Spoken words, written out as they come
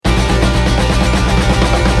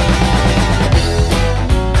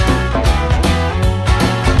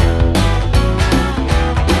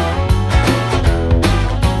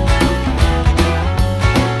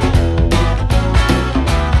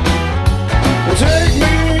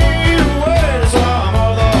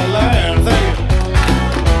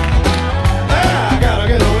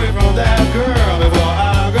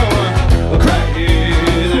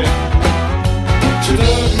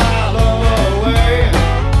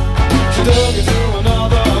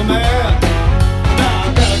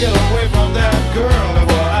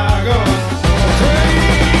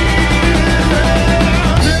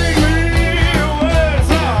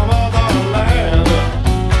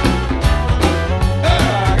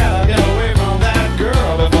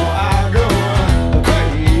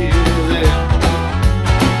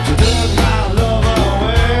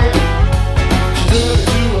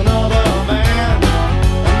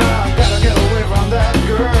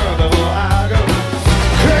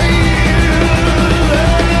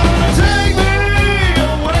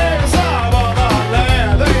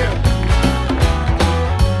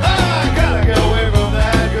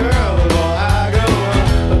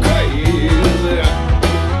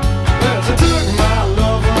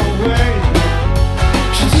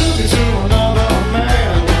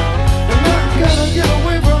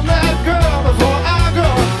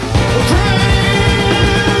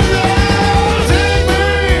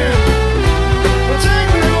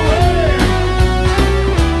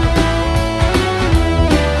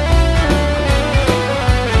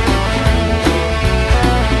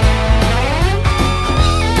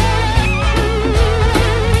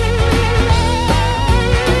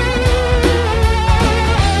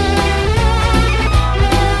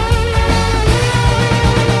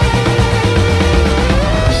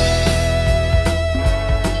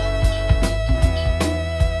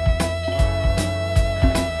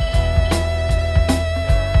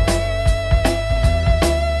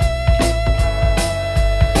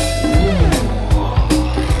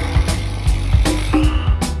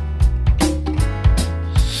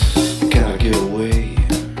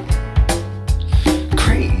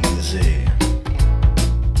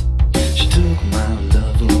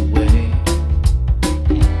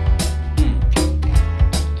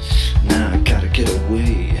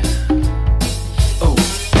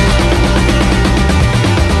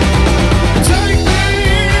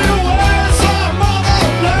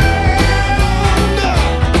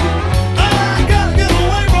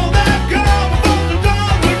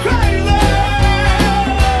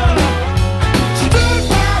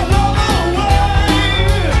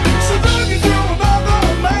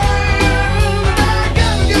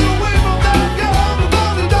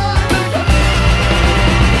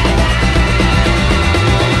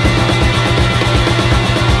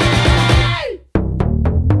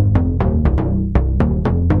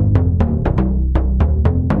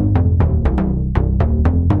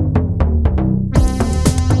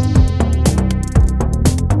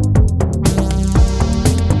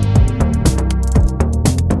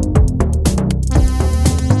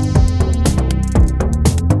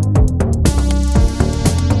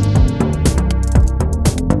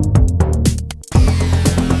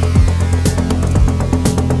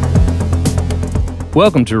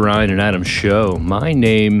Welcome to Ryan and Adam's show. My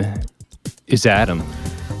name is Adam.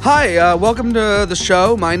 Hi, welcome to the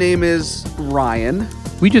show. My name is Ryan.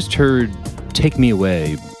 We just heard Take Me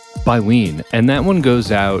Away by Ween, and that one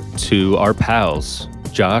goes out to our pals,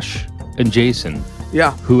 Josh and Jason,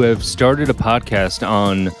 who have started a podcast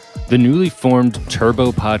on the newly formed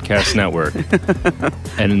Turbo Podcast Network.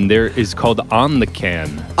 And there is called On the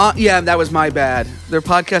Can. Yeah, that was my bad. Their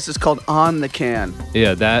podcast is called On the Can.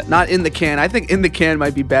 Yeah, that... Not In the Can. I think In the Can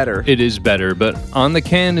might be better. It is better, but On the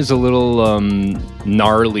Can is a little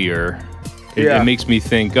gnarlier. It makes me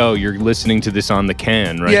think, oh, you're listening to this on the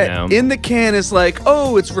can now. In the Can is like,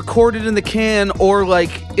 oh, it's recorded in the can, or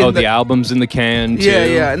like... the album's in the can, too.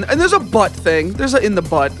 Yeah. And there's a butt thing. There's a in the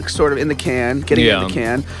butt, sort of in the can, getting in the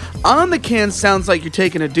can. On the Can sounds like you're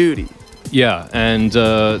taking a duty. Yeah, and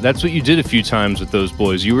that's what you did a few times with those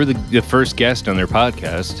boys. You were the first guest on their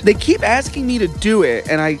podcast. They keep asking me to do it,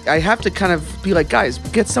 and I have to kind of be like, guys,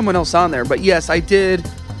 get someone else on there. But yes, I did...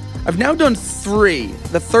 I've now done 3.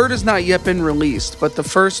 The third has not yet been released, but the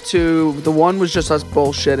first 2, the one was just us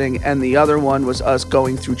bullshitting, and the other one was us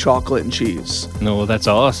going through chocolate and cheese. No, well, that's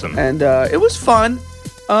awesome. And it was fun.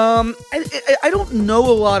 I don't know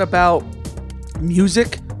a lot about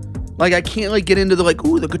music. Like, I can't, like, get into the, like,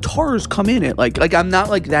 ooh, the guitars come in it. Like I'm not,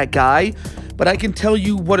 like, that guy, but I can tell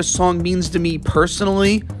you what a song means to me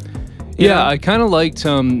personally. Yeah, I kind of liked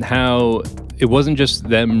how... It wasn't just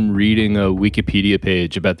them reading a Wikipedia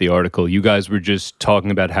page about the article. You guys were just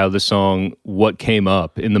talking about how the song, what came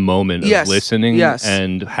up in the moment of listening,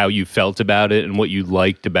 and how you felt about it and what you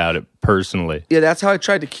liked about it personally. Yeah, that's how I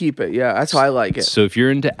tried to keep it. Yeah, that's how I like it. So if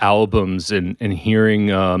you're into albums and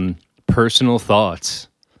hearing personal thoughts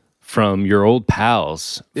from your old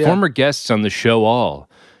pals, former guests on the show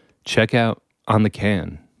check out On the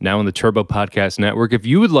Can. Now on the Turbo Podcast Network. If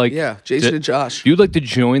you would like... Yeah, Jason and Josh. If you'd like to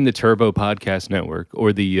join the Turbo Podcast Network,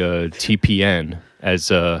 or the TPN, as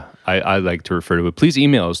I like to refer to it. Please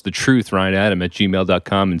email us,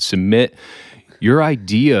 thetruth@gmail.com, and submit your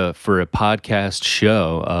idea for a podcast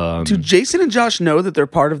show. Do Jason and Josh know that they're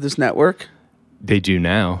part of this network? They do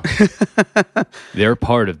now. They're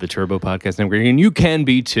part of the Turbo Podcast Network, and you can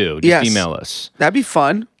be too. Just email us. That'd be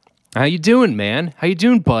fun. How you doing, man? How you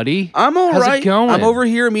doing, buddy? I'm all right. How's it going? I'm over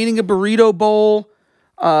here eating a burrito bowl.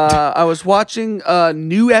 I was watching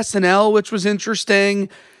new SNL, which was interesting,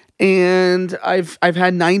 and I've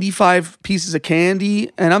had 95 pieces of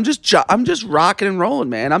candy, and I'm just rocking and rolling,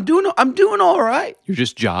 man. I'm doing all right. You're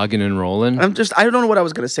just jogging and rolling. I don't know what I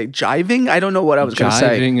was gonna say. Jiving? I don't know what I was gonna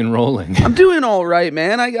say. Jiving and rolling. I'm doing all right,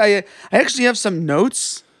 man. I actually have some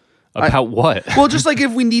notes. About what? Well, just like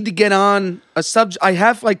if we need to get on a subject, I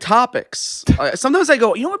have like topics. Sometimes I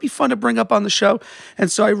go, you know what would be fun to bring up on the show? And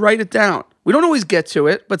so I write it down. We don't always get to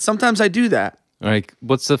it, but sometimes I do that. Like,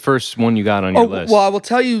 what's the first one you got on your list? Well,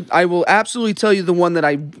 I will absolutely tell you the one that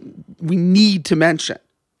we need to mention.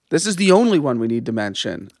 This is the only one we need to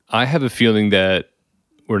mention. I have a feeling that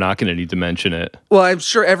we're not going to need to mention it. Well, I'm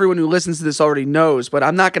sure everyone who listens to this already knows, but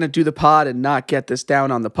I'm not going to do the pod and not get this down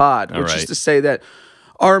on the pod, which is to say that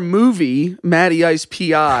our movie, Matty Ice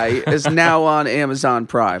P.I., is now on Amazon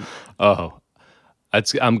Prime. Oh,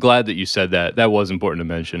 I'm glad that you said that. That was important to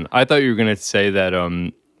mention. I thought you were going to say that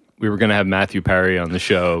we were going to have Matthew Perry on the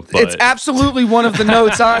show. But it's absolutely one of the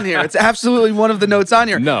notes on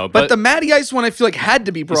here. No, but the Matty Ice one I feel like had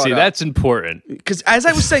to be brought up. That's important. Because as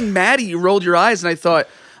I was saying Matty, you rolled your eyes, and I thought,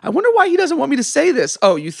 I wonder why he doesn't want me to say this.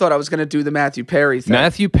 Oh, you thought I was going to do the Matthew Perry thing.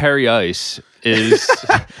 Matthew Perry Ice is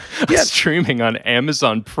streaming on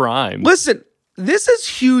Amazon Prime. Listen, this is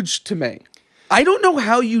huge to me. I don't know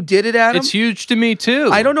how you did it, Adam. It's huge to me, too.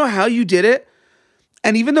 I don't know how you did it.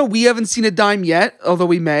 And even though we haven't seen a dime yet, although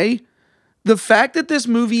we may, the fact that this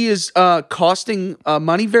movie is costing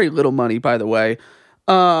money, very little money, by the way,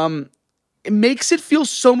 it makes it feel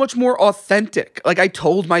so much more authentic. Like I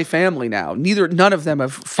told my family now, none of them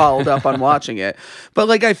have followed up on watching it, but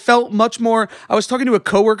like I felt much more. I was talking to a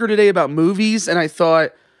coworker today about movies, and I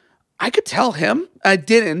thought I could tell him. I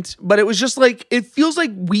didn't, but it was just like it feels like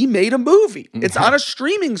we made a movie. It's on a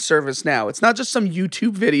streaming service now. It's not just some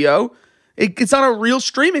YouTube video. It's on a real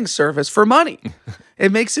streaming service for money.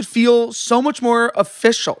 It makes it feel so much more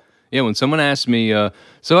official. Yeah, when someone asks me,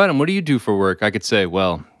 so Adam, what do you do for work? I could say,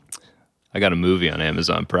 well, I got a movie on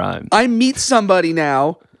Amazon Prime. I meet somebody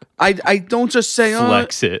now. I don't just say,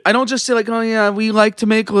 flex it. I don't just say like, oh yeah, we like to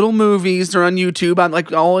make little movies. They're on YouTube. I'm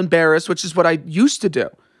like all embarrassed, which is what I used to do.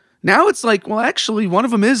 Now it's like, well, actually, one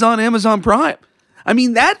of them is on Amazon Prime. I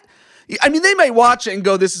mean, they might watch it and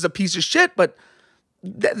go, this is a piece of shit, but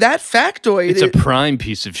that factoid. It's a Prime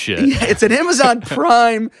piece of shit. Yeah, it's an Amazon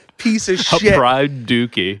Prime piece of shit. A Prime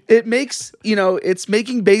dookie. It makes, it's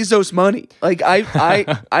making Bezos money. Like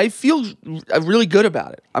I feel really good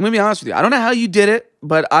about it. I'm going to be honest with you. I don't know how you did it,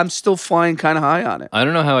 but I'm still flying kind of high on it. I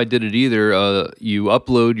don't know how I did it either. You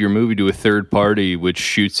upload your movie to a third party, which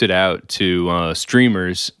shoots it out to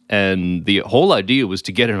streamers. And the whole idea was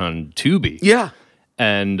to get it on Tubi. Yeah.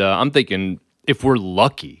 And I'm thinking, if we're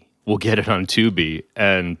lucky, we'll get it on Tubi.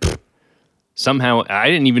 And somehow, I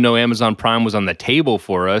didn't even know Amazon Prime was on the table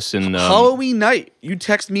for us. And Halloween night, you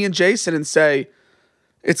text me and Jason and say,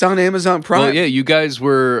 it's on Amazon Prime. Well, yeah,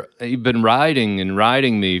 you've been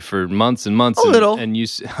riding me for months and months. A little. And you're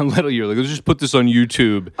like, let's just put this on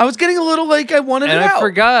YouTube. I was getting a little like I wanted it out. And I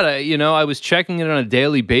forgot, I was checking it on a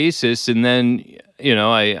daily basis. And then,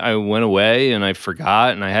 I went away and I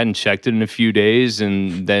forgot and I hadn't checked it in a few days.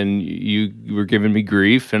 And then you were giving me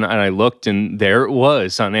grief and I looked and there it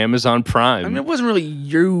was on Amazon Prime. I mean, it wasn't really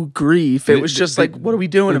you grief. It was just like, what are we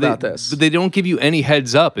doing about this? But they don't give you any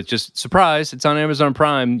heads up. It's just, surprise, it's on Amazon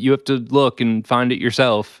Prime. You have to look and find it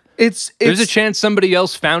yourself. There's a chance somebody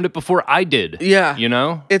else found it before I did.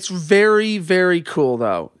 Yeah. It's very, very cool,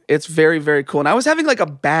 though. It's very, very cool. And I was having like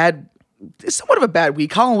somewhat of a bad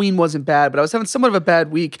week. Halloween wasn't bad, but I was having somewhat of a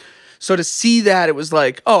bad week. So to see that, it was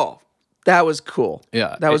like, oh, that was cool.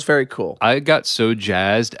 Yeah. That was very cool. I got so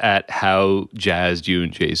jazzed at how jazzed you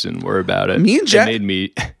and Jason were about it. Me and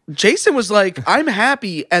Jason was like, I'm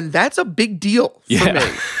happy, and that's a big deal for me.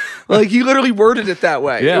 Like, he literally worded it that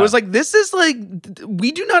way. Yeah. It was like, this is like,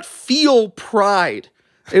 we do not feel pride.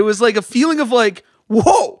 It was like a feeling of like,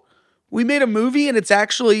 whoa. We made a movie and it's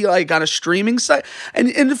actually like on a streaming site. And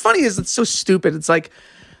the funny is, it's so stupid. It's like,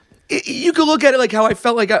 you could look at it like how I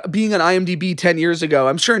felt like being on IMDb 10 years ago.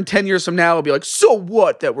 I'm sure in 10 years from now, I'll be like, so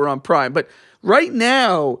what that we're on Prime? But right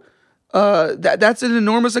now, that's an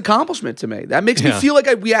enormous accomplishment to me. That makes me feel like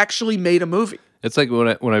we actually made a movie. It's like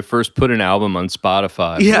when I first put an album on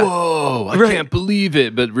Spotify. Yeah. Whoa, I can't believe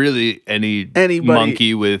it. But really, anybody,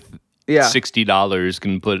 monkey with $60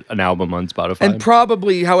 can put an album on Spotify. And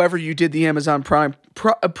probably, however you did the Amazon Prime,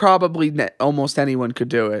 probably almost anyone could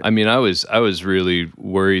do it. I mean, I was really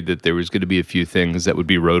worried that there was going to be a few things that would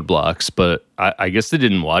be roadblocks, but I guess they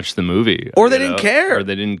didn't watch the movie. Or they didn't care. Or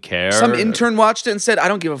they didn't care. Some intern watched it and said, I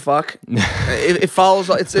don't give a fuck. It follows.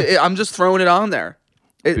 I'm just throwing it on there.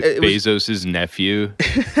 Bezos' nephew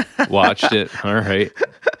watched it. All right.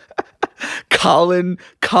 Colin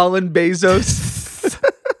Bezos.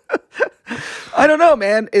 I don't know,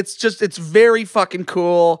 man. It's very fucking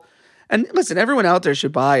cool. And listen, everyone out there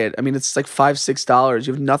should buy it. I mean, it's like $5-6.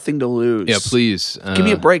 You have nothing to lose. Yeah, please. Give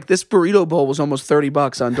me a break. This burrito bowl was almost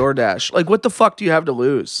 $30 on DoorDash. Like, what the fuck do you have to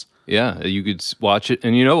lose? Yeah, you could watch it.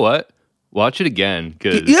 And you know what? Watch it again.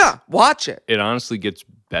 Yeah, watch it. It honestly gets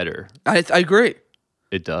better. I agree.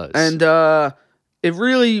 It does. And it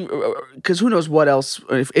really, because who knows what else,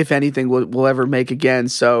 if anything, we'll ever make again.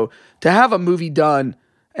 So to have a movie done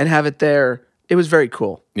and have it there, it was very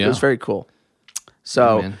cool. Yeah. It was very cool.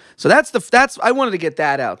 So, so that's I wanted to get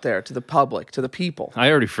that out there to the public, to the people. I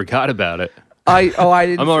already forgot about it. I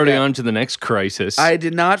didn't. I'm already on to the next crisis. I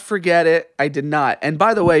did not forget it. I did not. And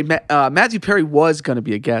by the way, Matthew Perry was going to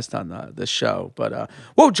be a guest on the show, but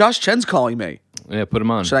whoa, Josh Chen's calling me. Yeah, put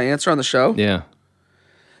him on. Should I answer on the show? Yeah.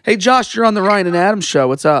 Hey, Josh, you're on the Ryan and Adams show.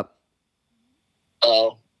 What's up?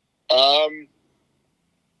 Oh,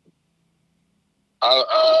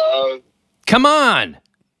 come on.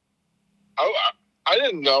 I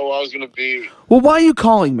didn't know I was going to be. Well, why are you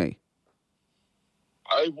calling me?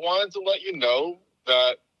 I wanted to let you know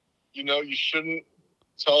that, you shouldn't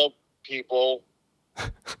tell people. All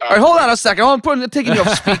right, hold on a second. I'm taking you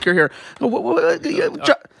off speaker here.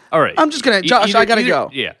 All right. I'm just going to, Josh, I got to go.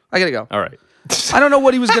 Yeah. I got to go. All right. I don't know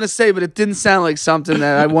what he was going to say, but it didn't sound like something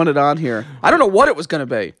that I wanted on here. I don't know what it was going to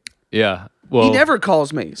be. Yeah. Well, he never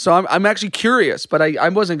calls me, so I'm actually curious, but I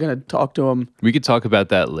wasn't going to talk to him. We could talk about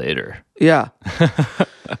that later. Yeah.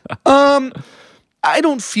 I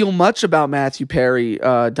don't feel much about Matthew Perry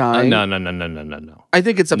dying. No. I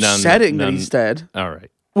think it's upsetting that he's dead. All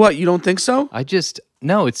right. What, you don't think so?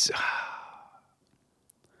 It's...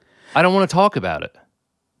 I don't want to talk about it.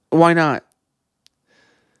 Why not?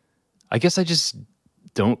 I guess I just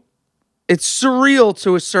don't. It's surreal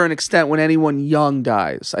to a certain extent when anyone young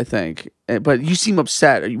dies, I think. But you seem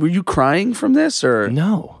upset. Were you crying from this or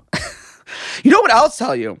no? You know what? I'll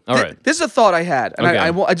tell you. All right. This is a thought I had, and okay.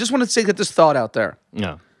 I just want to get this thought out there.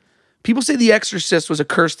 Yeah. People say The Exorcist was a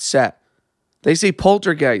cursed set. They say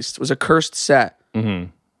Poltergeist was a cursed set.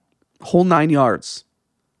 Mm-hmm. Whole 9 yards.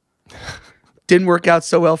 Didn't work out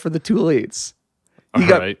so well for the two leads. You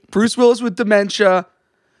got Bruce Willis with dementia.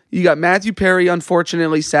 You got Matthew Perry,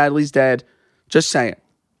 unfortunately, sadly, is dead. Just saying.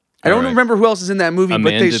 I don't remember who else is in that movie.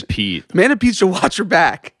 Amanda Peet. Amanda Peet should watch her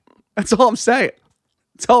back. That's all I'm saying.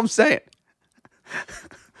 That's all I'm saying.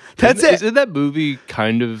 That's it. Isn't that movie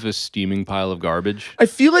kind of a steaming pile of garbage? I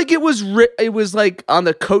feel like it was like on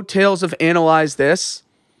the coattails of Analyze This.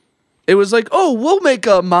 It was like, oh, we'll make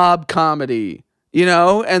a mob comedy,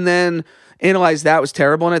 and then Analyze That was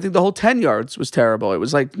terrible, and I think the whole 10 Yards was terrible. It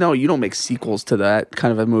was like, no, you don't make sequels to that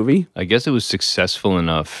kind of a movie. I guess it was successful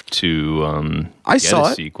enough to get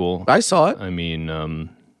a sequel. I saw it. I mean,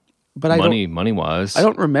 but money-wise, I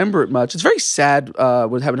don't remember it much. It's very sad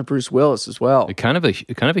with having a Bruce Willis as well. Kind of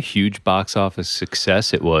a huge box office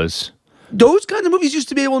success it was. Those kinds of movies used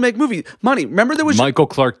to be able to make money. Remember there was Michael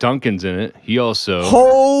Clark Duncan's in it. He also.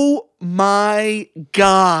 Oh my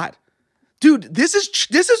God. Dude, this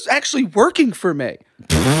is actually working for me.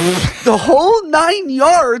 The whole 9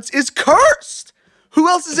 yards is cursed. Who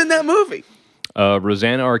else is in that movie?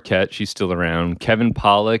 Rosanna Arquette, she's still around. Kevin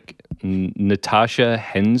Pollak, Natasha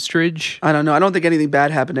Henstridge. I don't know. I don't think anything bad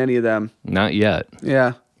happened to any of them. Not yet.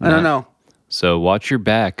 Yeah, I don't know. So watch your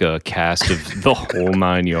back, cast of the whole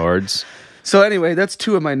 9 yards. So anyway, that's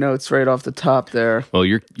two of my notes right off the top there. Well,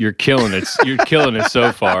 you're killing it. You're killing it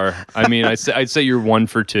so far. I mean, I'd say you're 1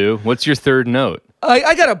 for 2. What's your third note?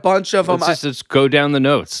 I got a bunch of them. Let's go down the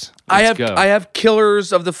notes. I have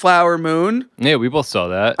Killers of the Flower Moon. Yeah, we both saw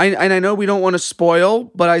that. I know we don't want to spoil,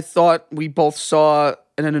 but I thought we both saw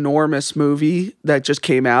an enormous movie that just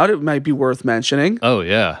came out. It might be worth mentioning. Oh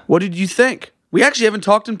yeah. What did you think? We actually haven't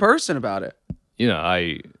talked in person about it.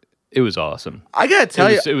 It was awesome. I gotta tell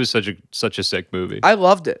you, it was such a sick movie. I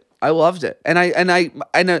loved it. And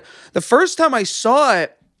the first time I saw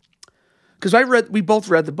it, because we both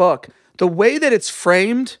read the book. The way that it's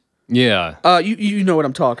framed, yeah, you know what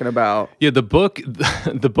I'm talking about. Yeah, the book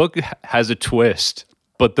has a twist.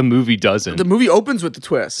 but the movie doesn't. The movie opens with the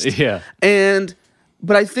twist. Yeah.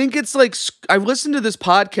 But I think it's like, I've listened to this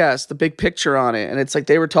podcast, The Big Picture, on it, and it's like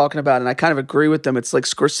they were talking about it, and I kind of agree with them. It's like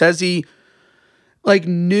Scorsese like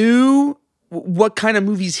knew what kind of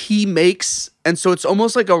movies he makes, and so it's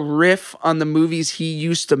almost like a riff on the movies he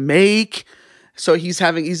used to make. So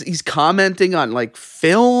he's commenting on like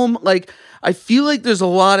film. Like, I feel like there's a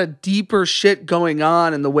lot of deeper shit going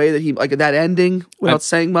on in the way that he, like, that ending, without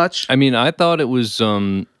saying much. I mean, I thought it was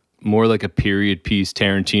more like a period piece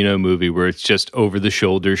Tarantino movie where it's just over the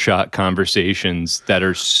shoulder shot conversations that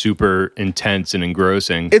are super intense and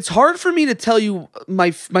engrossing. It's hard for me to tell you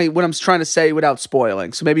my what I'm trying to say without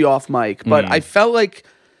spoiling, so maybe off mic, but I felt like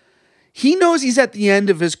he knows he's at the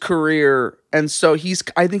end of his career, and so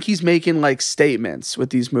I think he's making like statements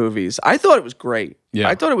with these movies. I thought it was great. Yeah.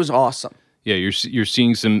 I thought it was awesome. Yeah, you're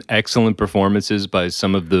seeing some excellent performances by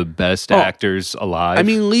some of the best actors alive. I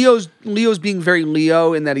mean, Leo's being very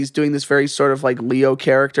Leo in that he's doing this very sort of like Leo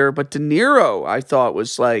character, but De Niro, I thought,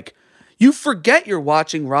 was like, you forget you're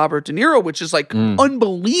watching Robert De Niro, which is like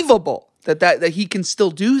unbelievable that he can still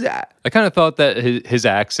do that. I kind of thought that his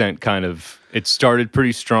accent it started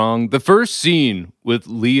pretty strong. The first scene with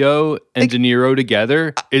Leo and De Niro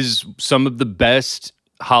together is some of the best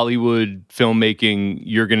Hollywood filmmaking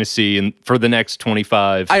you're going to see for the next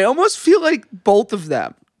 25. I almost feel like both of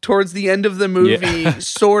them towards the end of the movie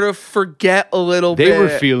sort of forget a little bit. They were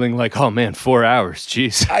feeling like, oh man, 4 hours.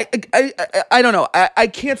 Jeez. I don't know. I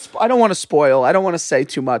can't, I don't want to spoil. I don't want to say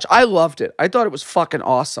too much. I loved it. I thought it was fucking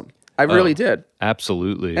awesome. I really did.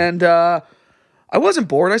 Absolutely. And I wasn't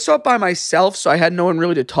bored. I saw it by myself, so I had no one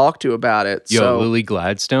really to talk to about it. Yo, Lily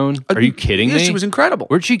Gladstone? Are you kidding me? Yeah, she was incredible.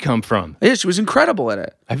 Where'd she come from? Yeah, she was incredible in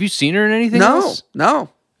it. Have you seen her in anything else? No.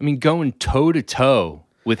 I mean, going toe to toe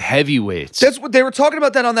with heavyweights. That's what they were talking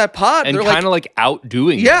about that on that pod. And kind of like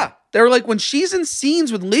outdoing them. They were like, when she's in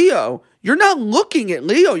scenes with Leo, you're not looking at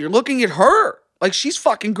Leo, you're looking at her. Like, she's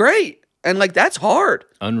fucking great. And like, that's hard.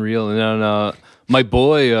 Unreal. And my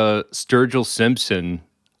boy, Sturgill Simpson,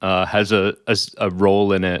 has a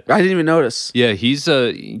role in it. I didn't even notice. Yeah, he's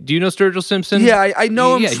do you know Sturgill Simpson? Yeah, I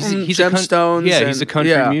know him from Gemstones. He's a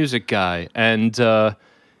country music guy, and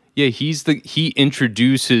he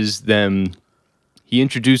introduces them. He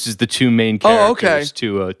introduces the two main characters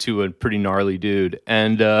to a pretty gnarly dude,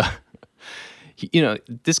 and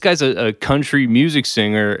this guy's a country music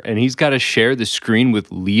singer, and he's got to share the screen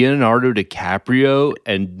with Leonardo DiCaprio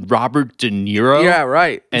and Robert De Niro. Yeah,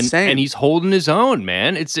 right. Insane. And he's holding his own,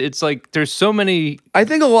 man. It's like there's so many. I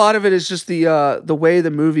think a lot of it is just the way the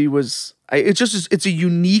movie was. It's a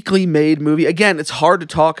uniquely made movie. Again, it's hard to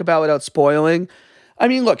talk about without spoiling. I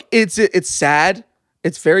mean, look, it's sad.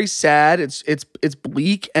 It's very sad. It's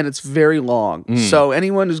bleak, and it's very long. So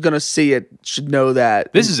anyone who's going to see it should know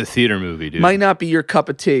that this is a theater movie, dude. Might not be your cup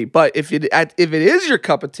of tea, but if it is your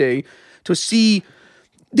cup of tea, to see,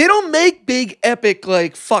 they don't make big epic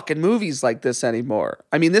like fucking movies like this anymore.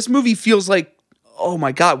 I mean, this movie feels like, oh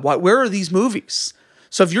my god, where are these movies?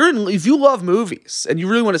 So if you love movies and you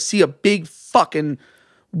really want to see a big fucking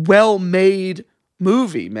well-made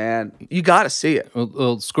movie, man, you got to see it.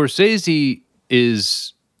 Well, Scorsese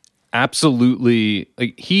is absolutely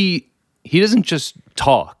like he doesn't just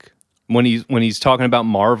talk when he's talking about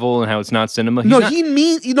Marvel and how it's not cinema. He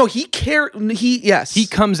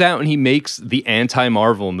comes out and he makes the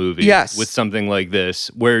anti-Marvel movie with something like this,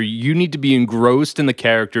 where you need to be engrossed in the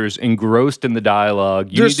characters, engrossed in the dialogue.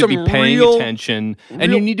 You need to be paying attention,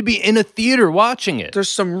 and you need to be in a theater watching it. There's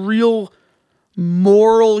some real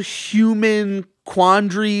moral human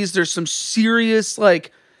quandaries. There's some serious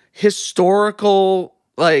like historical,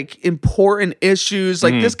 like, important issues.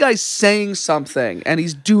 Like, this guy's saying something, and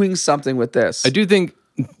he's doing something with this. I do think,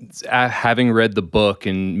 having read the book,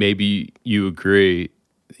 and maybe you agree,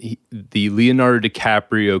 the Leonardo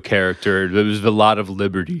DiCaprio character, there was a lot of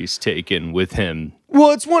liberties taken with him.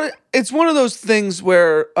 Well, it's one of those things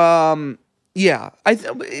where,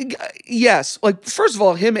 yes. Like, first of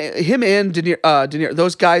all, him and De Niro,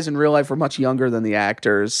 those guys in real life were much younger than the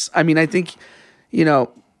actors. I mean, I think,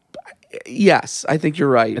 yes, I think you're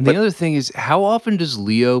right. And the other thing is, how often does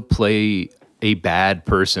Leo play a bad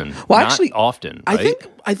person? Well, Not actually, often. Right?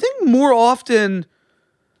 I think more often.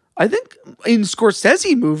 I think in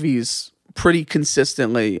Scorsese movies pretty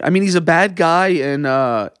consistently. I mean, he's a bad guy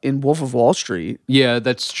in Wolf of Wall Street. Yeah,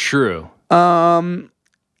 that's true. I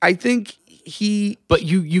think But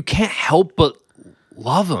you can't help but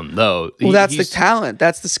love him, though. Well, that's the talent.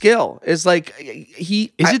 That's the skill. Is like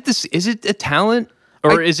Is it a talent?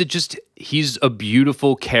 Or is it just he's a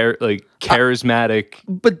beautiful, charismatic?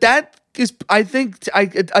 But that is, I think,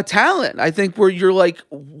 a talent. I think where you're like,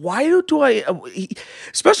 why do I,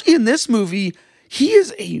 especially in this movie, he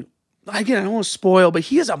is again, I don't want to spoil, but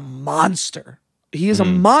he is a monster. He is a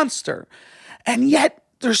monster. And yet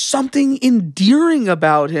there's something endearing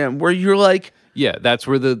about him where you're like, yeah, that's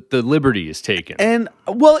where the liberty is taken. And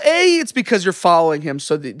well, A, it's because you're following him,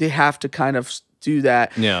 so they have to kind of do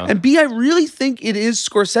that. Yeah. And B, I really think it is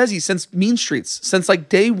Scorsese since Mean Streets, since like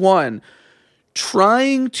day one,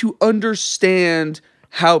 trying to understand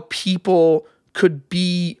how people could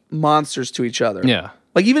be monsters to each other. Yeah.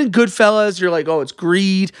 Like even in Goodfellas, you're like, oh, it's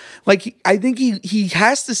greed. Like I think he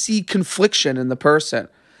has to see confliction in the person.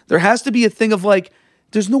 There has to be a thing of like,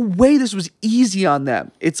 there's no way this was easy on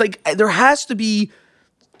them. It's like there has to be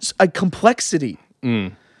a complexity.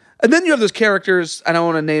 And then you have those characters, I don't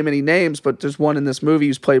want to name any names, but there's one in this movie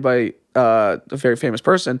who's played by a very famous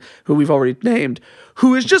person who we've already named,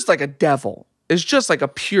 who is just like a devil. Is just like a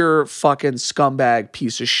pure fucking scumbag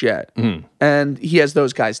piece of shit. And he has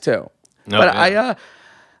those guys too. But yeah.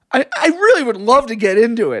 I really would love to get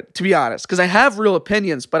into it, to be honest, because I have real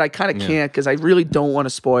opinions, but I kind of can't because I really don't want to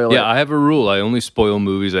spoil it. Yeah, I have a rule. I only spoil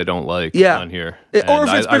movies I don't like on here. Or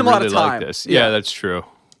if it's been a lot of time. Like this. Yeah, that's true.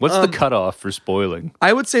 What's the cutoff for spoiling?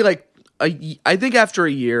 I would say like, I think after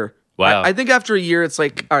a year. Wow. I think after a year, it's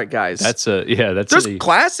like, all right, guys. There's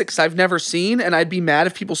classics I've never seen, and I'd be mad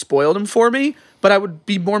if people spoiled them for me, but I would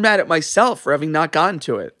be more mad at myself for having not gotten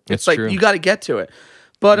to it. It's like, you got to get to it.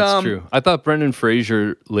 But that's true. I thought Brendan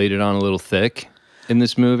Fraser laid it on a little thick in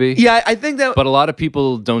this movie. Yeah, I think that. But a lot of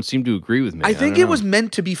people don't seem to agree with me. I think it was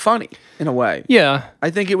meant to be funny in a way. Yeah.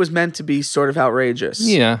 I think it was meant to be sort of outrageous.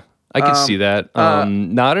 Yeah, I can see that.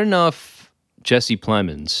 Not enough Jesse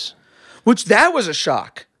Plemons. Which that was a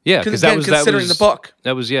shock. Yeah, because that was considering the book.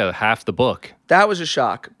 That was half the book. That was a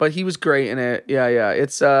shock, but he was great in it. Yeah.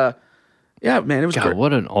 It's man, it was great.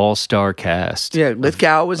 What an all-star cast. Yeah,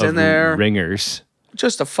 Lithgow was in there. Ringers.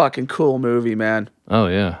 Just a fucking cool movie, man. Oh,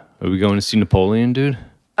 yeah. Are we going to see Napoleon, dude?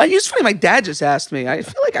 It's funny, my dad just asked me. I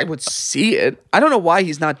feel like I would see it. I don't know why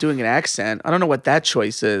he's not doing an accent. I don't know what that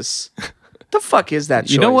choice is. The fuck is that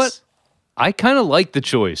choice? You know what? I kind of like the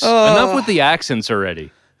choice. Enough with the accents already.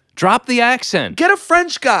 Drop the accent. Get a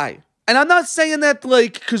French guy. And I'm not saying that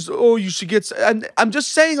like, because, you should get... I'm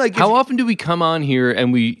just saying like... How often do we come on here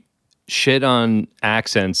and we shit on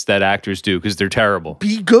accents that actors do because they're terrible?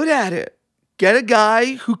 Be good at it. Get a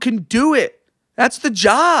guy who can do it. That's the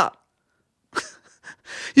job.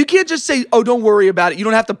 You can't just say, "Oh, don't worry about it. You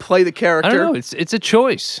don't have to play the character." I don't know. It's a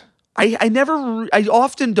choice. I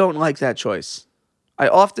often don't like that choice.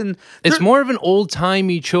 It's more of an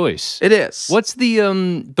old-timey choice. It is. What's the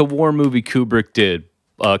war movie Kubrick did?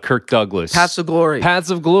 Kirk Douglas. Paths of Glory.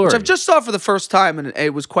 Paths of Glory. Which I've just saw for the first time, and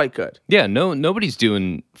it was quite good. Yeah, nobody's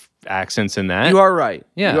doing accents in that. You are right.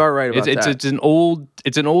 Yeah, you are right about that.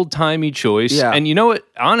 It's an old-timey choice. Yeah. And you know what?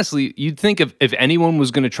 Honestly, you'd think if anyone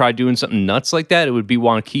was going to try doing something nuts like that, it would be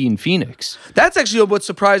Joaquin Phoenix. That's actually what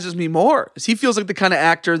surprises me more. Is he feels like the kind of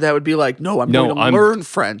actor that would be like, "No, I'm going to learn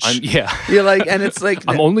French." You're like, and it's like,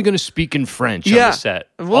 I'm only going to speak in French on the set.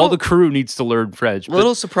 Well, all the crew needs to learn French. A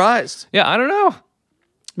little surprised. Yeah, I don't know.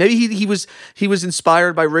 Maybe he was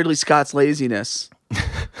inspired by Ridley Scott's laziness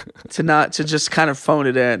to just kind of phone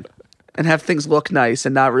it in and have things look nice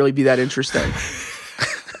and not really be that interesting.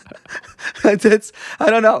 I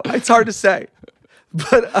don't know. It's hard to say.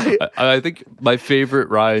 But I think my favorite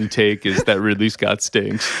Ryan take is that Ridley Scott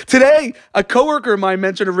stinks. Today, a coworker of mine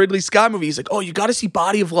mentioned a Ridley Scott movie. He's like, "Oh, you got to see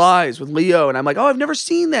Body of Lies with Leo." And I'm like, "Oh, I've never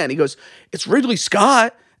seen that." And he goes, "It's Ridley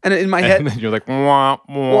Scott." And in my head, and then you're like, wah, wah,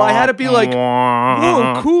 well, I had to be like,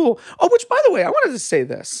 "Oh, cool." Oh, which, by the way, I wanted to say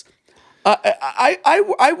this. I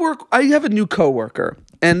have a new coworker,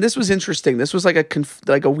 and this was interesting. This was like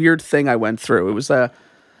a weird thing I went through. It was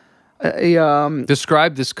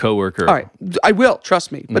describe this coworker. All right, I will,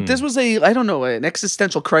 trust me. But this was an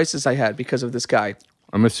existential crisis I had because of this guy.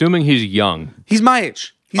 I'm assuming he's young. He's my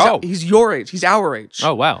age. He's your age. He's our age.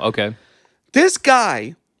 Oh, wow. Okay. This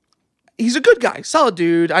guy, he's a good guy, solid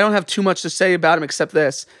dude. I don't have too much to say about him except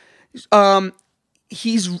this.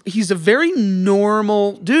 He's a very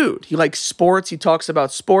normal dude. He likes sports. He talks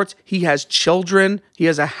about sports. He has children. He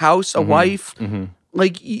has a house, a wife.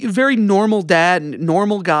 Like, very normal dad and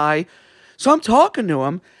normal guy. So I'm talking to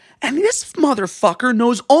him, and this motherfucker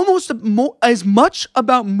knows almost as much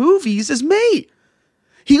about movies as me.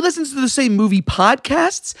 He listens to the same movie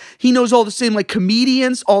podcasts. He knows all the same, like,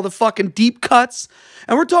 comedians, all the fucking deep cuts.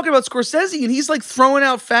 And we're talking about Scorsese, and he's, like, throwing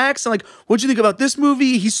out facts. And, like, what'd you think about this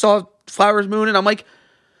movie? He saw Flowers Moon. And I'm like,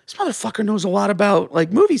 this motherfucker knows a lot about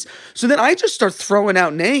like movies. So then I just start throwing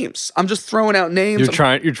out names. I'm just throwing out names. You're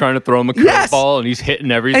trying to throw him a curveball, and he's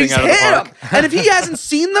hitting everything out of the park. And if he hasn't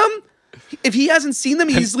seen them,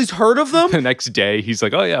 he's at least heard of them. The next day, he's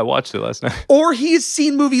like, "Oh yeah, I watched it last night." Or he has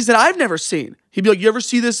seen movies that I've never seen. He'd be like, "You ever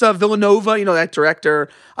see this Villanova? You know that director?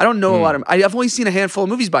 I don't know a lot of him. I've only seen a handful of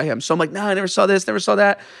movies by him." So I'm like, "Nah, I never saw this, never saw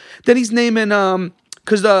that." Then he's naming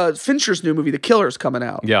because Fincher's new movie, The Killer, is coming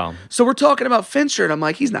out. Yeah. So we're talking about Fincher, and I'm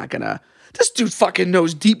like, he's not gonna. This dude fucking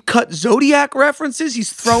knows deep cut Zodiac references.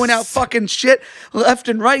 He's throwing out fucking shit left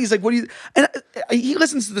and right. He's like, what do you? And he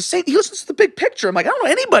listens to he listens to The Big Picture. I'm like, I don't know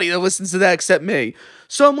anybody that listens to that except me.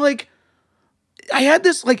 So I'm like, I had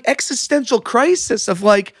this like existential crisis of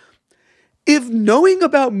like, if knowing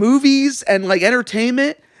about movies and like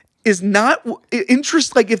entertainment is not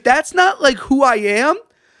interest, like if that's not like who I am,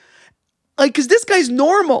 like, because this guy's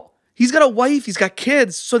normal. He's got a wife, he's got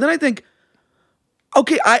kids. So then I think,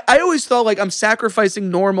 okay, I always thought like I'm sacrificing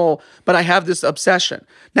normal, but I have this obsession.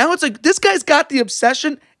 Now it's like this guy's got the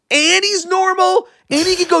obsession and he's normal and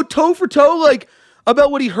he can go toe for toe like about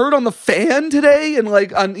what he heard on The Fan today and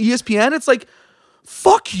like on ESPN. It's like,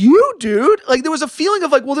 fuck you, dude. Like there was a feeling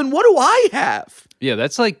of like, well, then what do I have? Yeah,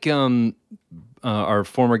 that's like our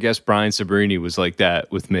former guest Brian Sabrini was like that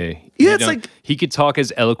with me. Yeah, it's like he could talk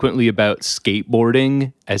as eloquently about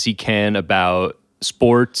skateboarding as he can about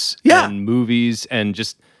sports and movies, and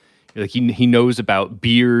just like he knows about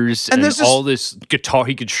beers and all this guitar.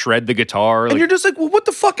 He could shred the guitar. And you're just like, well, what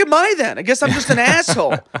the fuck am I then? I guess I'm just an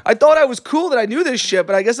asshole. I thought I was cool that I knew this shit,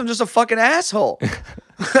 but I guess I'm just a fucking asshole.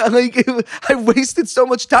 Like I wasted so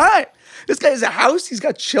much time. This guy has a house. He's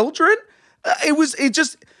got children.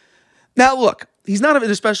 Now look, he's not an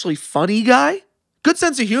especially funny guy. Good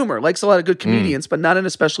sense of humor. Likes a lot of good comedians, but not an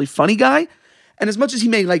especially funny guy. And as much as he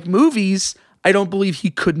may like movies, I don't believe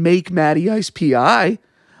he could make Matty Ice P.I.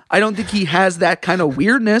 I don't think he has that kind of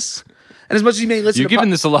weirdness. And as much as he may listen You're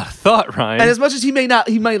giving this a lot of thought, Ryan. And as much as he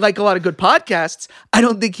might like a lot of good podcasts, I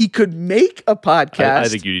don't think he could make a podcast. I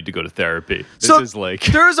think you need to go to therapy.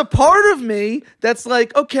 There is a part of me that's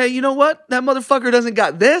like, okay, you know what? That motherfucker doesn't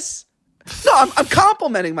got this. No, I'm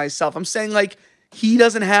complimenting myself. I'm saying like, he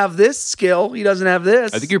doesn't have this skill. He doesn't have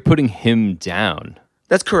this. I think you're putting him down.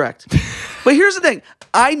 That's correct. But here's the thing.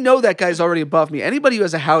 I know that guy's already above me. Anybody who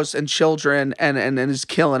has a house and children and is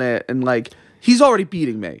killing it and like, he's already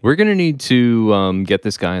beating me. We're going to need to get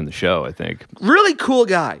this guy on the show, I think. Really cool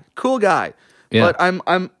guy. Cool guy. Yeah. But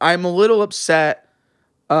I'm a little upset.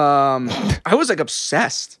 I was like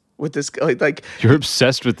obsessed with this guy. Like you're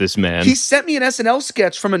obsessed with this man. He sent me an SNL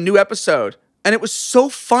sketch from a new episode. And it was so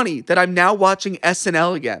funny that I'm now watching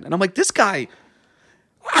SNL again. And I'm like, this guy,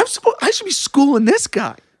 I should be schooling this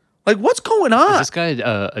guy. Like, what's going on? Is this guy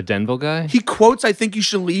a Denville guy? He quotes, I think you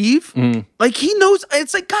should leave. Like, he knows.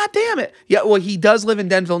 It's like, God damn it. Yeah, well, he does live in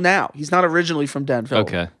Denville now. He's not originally from Denville.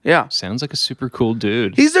 Okay. Yeah. Sounds like a super cool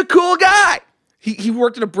dude. He's a cool guy. He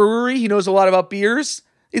worked in a brewery. He knows a lot about beers.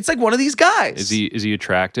 It's like one of these guys. Is he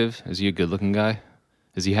attractive? Is he a good-looking guy?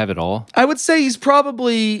 Does he have it all? I would say he's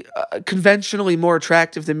probably conventionally more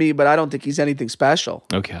attractive than me, but I don't think he's anything special.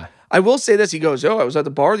 Okay. I will say this. He goes, I was at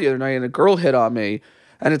the bar the other night and a girl hit on me.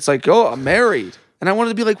 And it's like, I'm married. And I wanted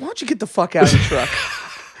to be like, why don't you get the fuck out of the truck?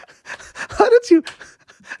 Why don't you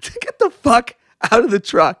get the fuck out of the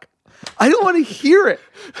truck? I don't want to hear it,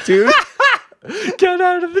 dude. Get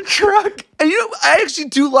out of the truck. And I actually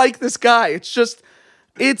do like this guy. It's just...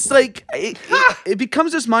 It's like, it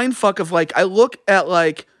becomes this mind fuck of like, I look at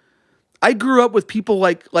like, I grew up with people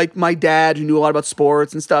like my dad who knew a lot about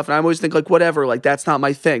sports and stuff. And I always think like, whatever, like that's not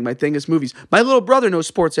my thing. My thing is movies. My little brother knows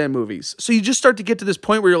sports and movies. So you just start to get to this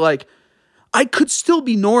point where you're like, I could still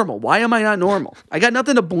be normal. Why am I not normal? I got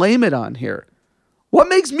nothing to blame it on here. What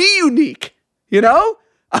makes me unique? You know,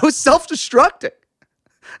 I was self-destructing.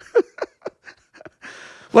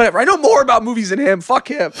 Whatever. I know more about movies than him. Fuck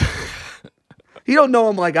him. You don't know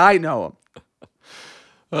him like I know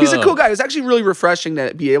him. He's a cool guy. It was actually really refreshing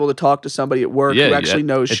to be able to talk to somebody at work who actually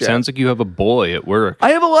knows shit. It sounds like you have a boy at work. I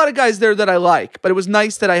have a lot of guys there that I like, but it was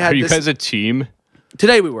nice that I had Are you guys a team?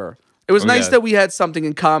 Today we were. It was nice that we had something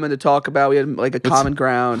in common to talk about. We had like a common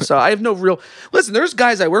ground. So I have no real... Listen, there's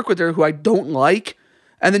guys I work with there who I don't like,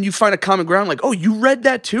 and then you find a common ground like, oh, you read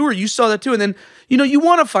that too, or you saw that too, and then, you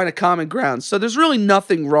want to find a common ground. So there's really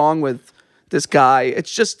nothing wrong with this guy.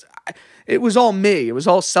 It's just... It was all me. It was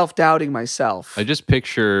all self-doubting myself. I just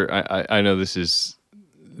picture. I know this is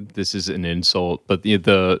an insult, but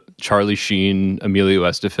the Charlie Sheen, Emilio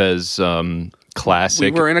Estevez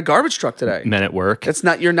Classic. We were in a garbage truck today. Men at work. It's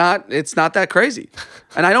not that crazy.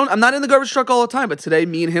 And I'm not in the garbage truck all the time, but today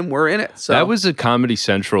me and him were in it. So that was a Comedy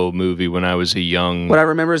Central movie when I was a young. What I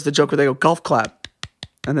remember is the joke where they go golf clap,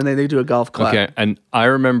 and then they do a golf clap. Okay, and I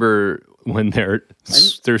remember when they're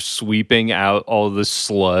sweeping out all the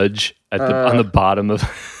sludge on the bottom of.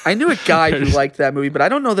 I knew a guy who liked that movie, but I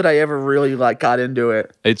don't know that I ever really got into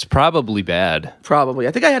it. It's probably bad. Probably.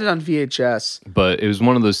 I think I had it on VHS. But it was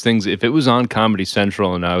one of those things, if it was on Comedy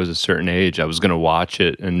Central and I was a certain age, I was going to watch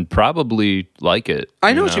it and probably like it.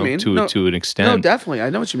 I know what you mean. To an extent. No, definitely. I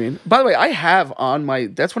know what you mean. By the way, I have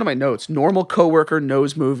that's one of my notes, normal coworker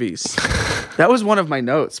knows movies. That was one of my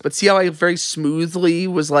notes. But see how I very smoothly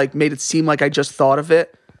made it seem like I just thought of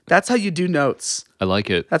it? That's how you do notes. I like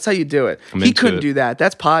it. That's how you do it. He couldn't do that.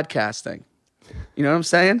 That's podcasting. You know what I'm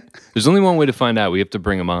saying? There's only one way to find out. We have to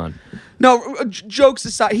bring him on. No, jokes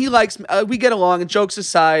aside, he likes we get along, and jokes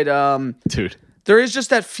aside, dude, there is just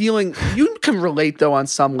that feeling. You can relate, though, on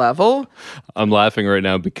some level. I'm laughing right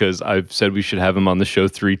now because I've said we should have him on the show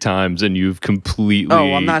 3 times, and you've completely.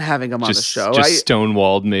 Oh, I'm not having him on the show. Just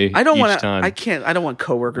stonewalled me. I don't want to. I can't. I don't want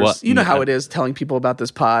coworkers. What? You know how it is telling people about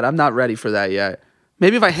this pod. I'm not ready for that yet.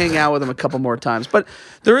 Maybe if I hang out with him a couple more times, but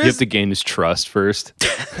there is. You have to gain his trust first.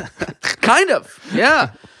 Kind of,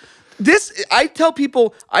 yeah. I tell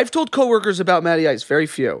people. I've told coworkers about Matty Ice. Very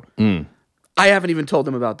few. I haven't even told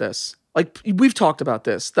them about this. Like, we've talked about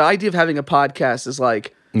this. The idea of having a podcast is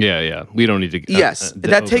like... Yeah. We don't need to... Yes.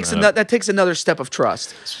 That takes another step of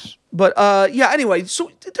trust. But, anyway, so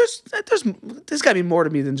there's got to be more to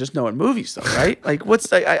me than just knowing movies, though, right? Like,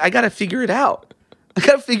 I got to figure it out.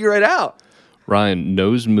 Ryan,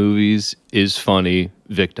 knows movies, is funny,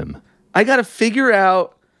 victim. I got to figure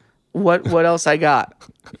out what else I got.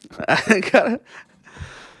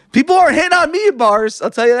 People aren't hitting on me at bars,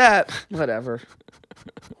 I'll tell you that. Whatever.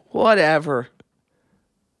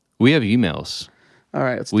 We have emails. All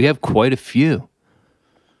right, we have quite a few.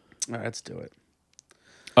 All right, let's do it.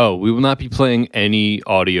 Oh, we will not be playing any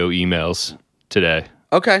audio emails today.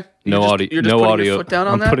 Okay. No audio. You're just putting your foot down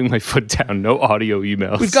on that? I'm putting my foot down. No audio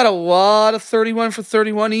emails. We've got a lot of 31 for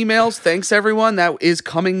 31 emails. Thanks, everyone. That is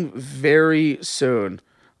coming very soon.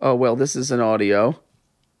 Oh, well, this is an audio.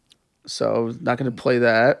 So, not going to play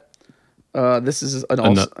that. This is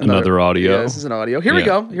another audio. Yeah, this is an audio. Here we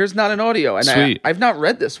go. Here's not an audio. And Sweet. I've not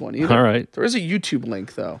read this one either. All right. There is a YouTube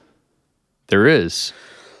link, though. There is.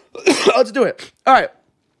 Let's do it. All right.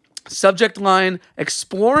 Subject line,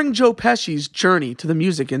 exploring Joe Pesci's journey to the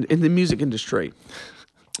music in the music industry.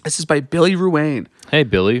 This is by Billy Ruane. Hey,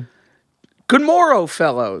 Billy. Good morrow,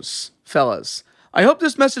 fellas. I hope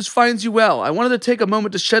this message finds you well. I wanted to take a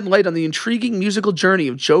moment to shed light on the intriguing musical journey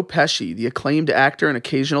of Joe Pesci, the acclaimed actor and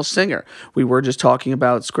occasional singer. We were just talking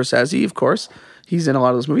about Scorsese, of course. He's in a lot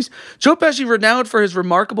of those movies. Joe Pesci, renowned for his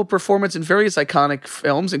remarkable performance in various iconic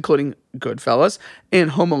films, including Goodfellas and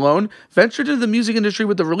Home Alone, ventured into the music industry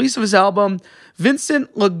with the release of his album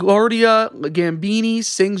Vincent LaGuardia Gambini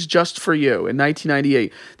Sings Just For You in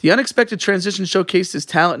 1998. The unexpected transition showcased his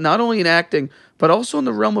talent not only in acting, but also in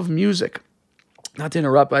the realm of music. Not to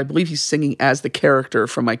interrupt, but I believe he's singing as the character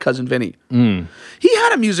from My Cousin Vinny. He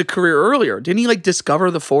had a music career earlier. Didn't he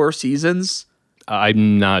discover the Four Seasons?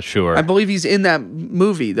 I'm not sure. I believe he's in that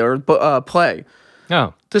movie or play.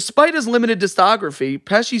 Oh. Despite his limited discography,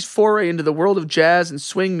 Pesci's foray into the world of jazz and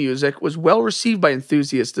swing music was well received by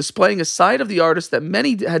enthusiasts, displaying a side of the artist that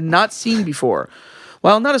many had not seen before.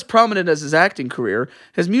 While not as prominent as his acting career,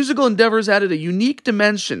 his musical endeavors added a unique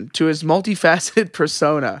dimension to his multifaceted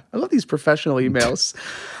persona. I love these professional emails.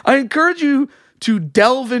 I encourage you to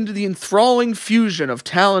delve into the enthralling fusion of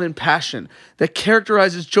talent and passion that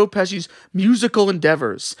characterizes Joe Pesci's musical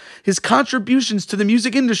endeavors. His contributions to the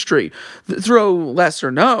music industry, though lesser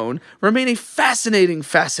known, remain a fascinating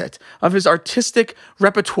facet of his artistic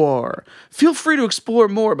repertoire. Feel free to explore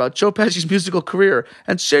more about Joe Pesci's musical career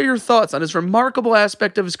and share your thoughts on this remarkable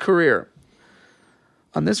aspect of his career.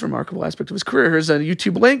 Here's a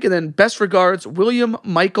YouTube link, and then best regards, William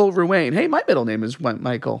Michael Ruane. Hey, my middle name is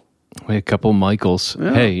Michael. Wait, a couple Michaels.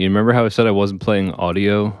 Yeah. Hey, you remember how I said I wasn't playing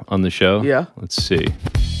audio on the show? Yeah. Let's see.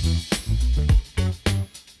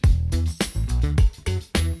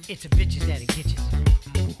 It's a bitches that it gets you.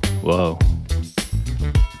 Whoa.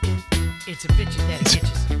 It's a bitches that it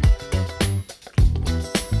gets you.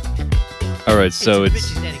 All right, so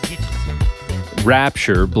it's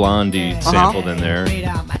Rapture, Blondie sampled in there. Made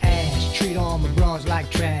out my ass, treat all my bras like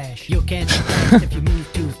trash. You'll catch me fast if you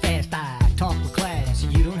move too fast. I talk with class,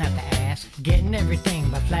 you don't have to ask. Getting everything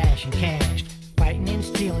by flash and cash. Fighting and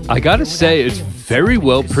stealing. I gotta say, it's very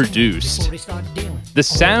well produced. The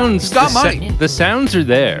sounds, the sounds are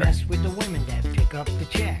there.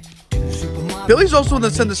 Billy's also one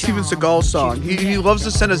that sent the Steven Seagal song. He loves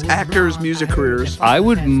to send us actors' music careers. I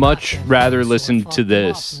would much rather listen to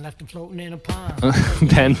this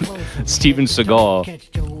than Steven Seagal.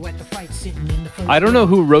 I don't know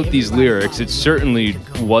who wrote these lyrics. It certainly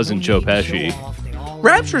wasn't Joe Pesci.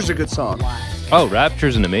 Rapture's a good song. Oh,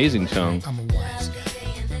 Rapture's an amazing song.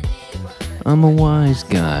 I'm a wise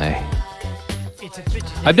guy.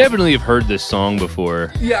 I definitely have heard this song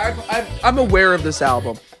before. Yeah, I'm aware of this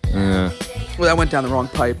album. Well, that went down the wrong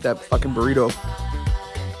pipe, that fucking burrito.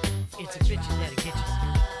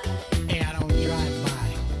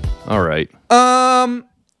 All right.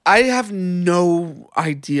 I have no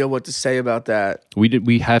idea what to say about that.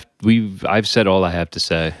 I've said all I have to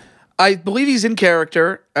say. I believe he's in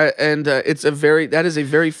character, and that is a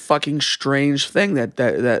very fucking strange thing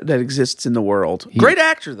that exists in the world. Great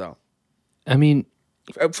actor though. I mean,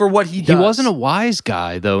 for what he does. He wasn't a wise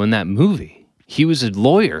guy though in that movie. He was a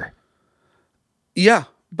lawyer. Yeah,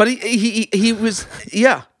 but he was.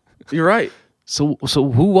 Yeah, you're right. So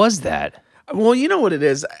who was that? Well, you know what it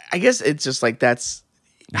is. I guess it's just like that's.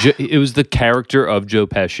 It was the character of Joe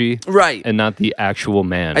Pesci, right, and not the actual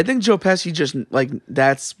man. I think Joe Pesci just like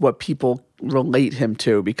that's what people relate him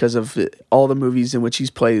to because of all the movies in which he's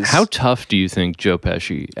played. How tough do you think Joe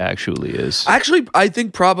Pesci actually is? Actually, I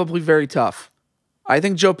think probably very tough. I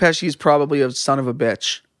think Joe Pesci is probably a son of a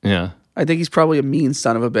bitch. Yeah. I think he's probably a mean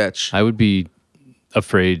son of a bitch. I would be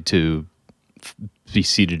afraid to be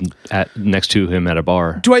seated next to him at a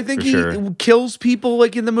bar. Do I think he kills people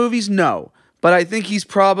like in the movies? No. But I think he's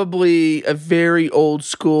probably a very old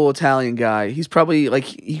school Italian guy. He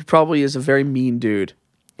probably is a very mean dude.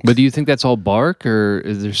 But do you think that's all bark, or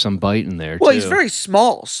is there some bite in there? Well, he's very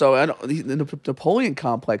small, so the Napoleon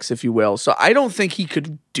complex, if you will. So I don't think he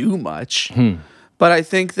could do much. But I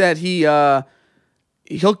think that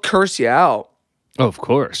he'll curse you out. Oh, of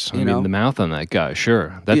course. I mean, the mouth on that guy,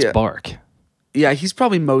 sure. That's bark. Yeah, he's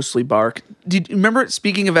probably mostly bark. Do you remember,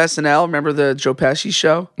 speaking of SNL, remember the Joe Pesci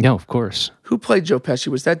show? No, of course. Who played Joe Pesci?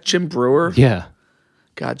 Was that Jim Brewer? Yeah.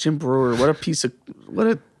 God, Jim Brewer, what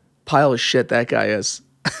a pile of shit that guy is.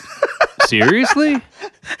 Seriously?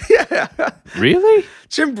 Yeah. Really?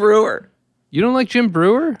 Jim Brewer. You don't like Jim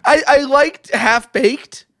Brewer? I liked Half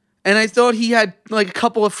Baked. And I thought he had like a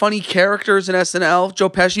couple of funny characters in SNL.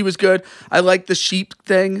 Joe Pesci was good. I liked the sheep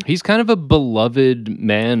thing. He's kind of a beloved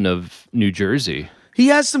man of New Jersey. He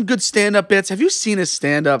has some good stand-up bits. Have you seen his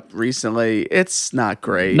stand-up recently? It's not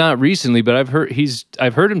great. Not recently, but I've heard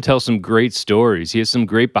him tell some great Stories. He has some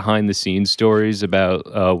great behind-the-scenes stories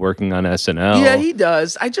about working on SNL. Yeah, he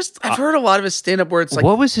does. I've heard a lot of his stand-up where it's like,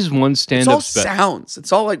 what was his one stand-up? It's all sounds.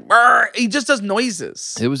 It's all like, brr. He just does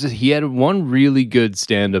noises. He had one really good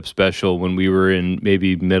stand-up special when we were in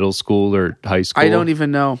maybe middle school or high school. I don't even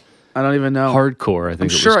know. Hardcore, I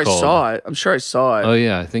think. I'm sure I saw it. Oh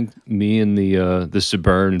yeah, I think me and the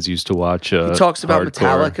Suburns used to watch. He talks about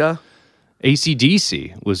Metallica.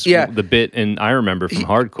 AC/DC was the bit, and I remember from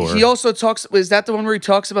Hardcore. He also talks. Is that the one where he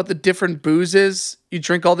talks about the different boozes? You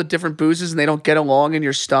drink all the different boozes, and they don't get along in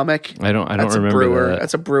your stomach. I don't remember that.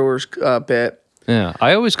 That's a Brewer's bit. Yeah,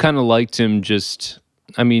 I always kind of liked him.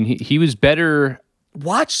 He was better.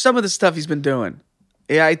 Watch some of the stuff he's been doing.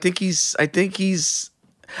 Yeah, I think he's.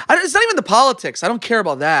 It's not even the politics. I don't care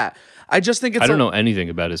about that. I just think it's. I don't know anything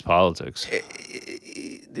about his politics.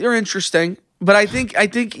 They're interesting, but I think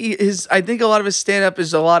a lot of his stand up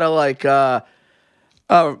is a lot of like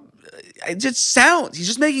just sounds. He's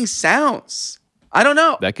just making sounds. I don't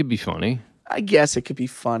know. That could be funny. I guess it could be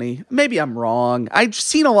funny. Maybe I'm wrong. I've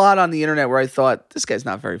seen a lot on the internet where I thought this guy's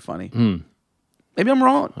not very funny. Maybe I'm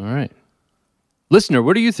wrong. All right. Listener,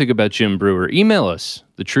 what do you think about Jim Brewer? Email us,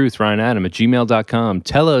 thetruth.ryanadam@gmail.com.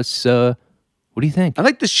 Tell us, what do you think? I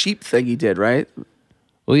like the sheep thing he did, right?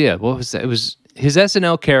 Well, yeah. What was that? It was his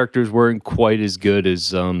SNL characters weren't quite as good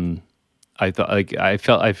as I thought. Like I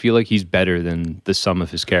feel like he's better than the sum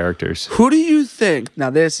of his characters. Who do you think? Now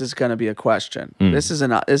this is going to be a question. This is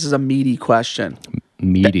a meaty question.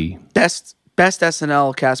 Meaty. Best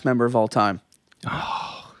SNL cast member of all time.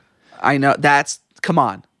 Oh, I know come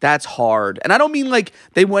on. That's hard. And I don't mean like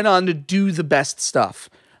they went on to do the best stuff.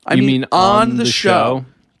 I mean on the show.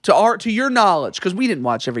 To your knowledge, because we didn't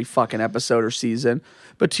watch every fucking episode or season,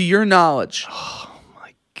 but to your knowledge. Oh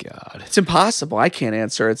my God. It's impossible. I can't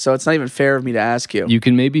answer it, so it's not even fair of me to ask you. You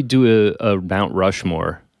can maybe do a Mount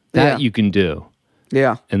Rushmore. That you can do.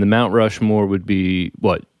 Yeah. And the Mount Rushmore would be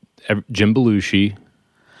what? Jim Belushi.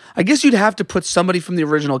 I guess you'd have to put somebody from the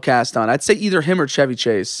original cast on. I'd say either him or Chevy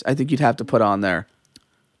Chase. I think you'd have to put on there.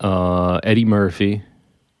 Eddie Murphy.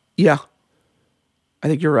 Yeah. I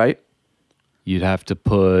think you're right. You'd have to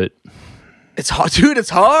put... It's hard, dude. It's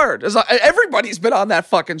hard. Everybody's been on that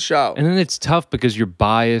fucking show. And then it's tough because your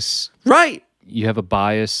bias. Right. You have a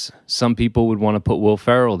bias. Some people would want to put Will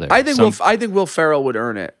Ferrell there. I think Will Ferrell would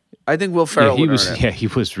earn it. I think Will Ferrell would earn it. Yeah, he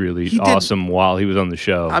was really awesome while he was on the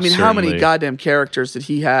show. I mean, how many goddamn characters did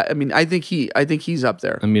he have? I mean, I think he's up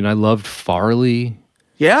there. I mean, I loved Farley.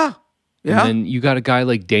 Yeah. And then you got a guy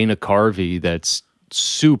like Dana Carvey that's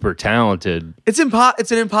super talented. It's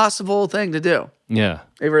an impossible thing to do. Yeah.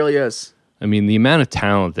 It really is. I mean, the amount of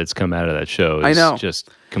talent that's come out of that show is just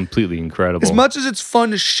completely incredible. As much as it's fun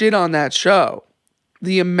to shit on that show,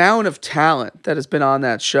 the amount of talent that has been on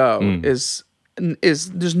that show is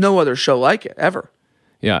there's no other show like it ever.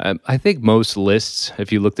 Yeah, I think most lists,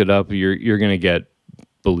 if you looked it up, you're going to get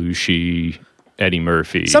Belushi, Eddie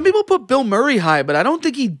Murphy. Some people put Bill Murray high, but I don't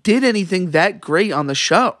think he did anything that great on the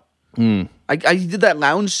show. I did that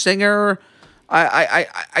Lounge Singer. I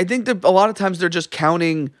think that a lot of times they're just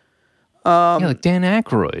counting. Like Dan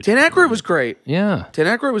Aykroyd. Dan Aykroyd was great. Yeah. Dan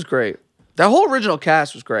Aykroyd was great. That whole original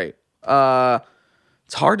cast was great.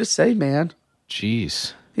 It's hard to say, man.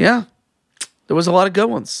 Jeez. Yeah. There was a lot of good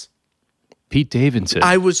ones. Pete Davidson.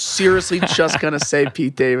 I was seriously just going to say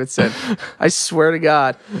Pete Davidson. I swear to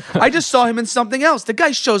God. I just saw him in something else. The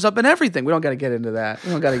guy shows up in everything. We don't got to get into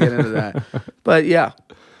that. But yeah.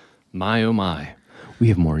 My, oh my. We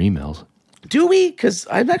have more emails. Do we? Because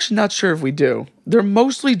I'm actually not sure if we do. They're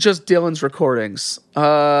mostly just Dylan's recordings,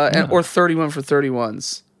 or 31 for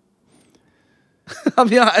 31s. I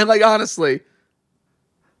mean, honestly,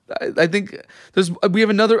 I think we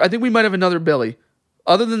might have another Billy.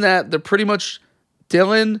 Other than that, they're pretty much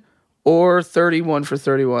Dylan or 31 for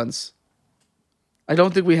 31s. I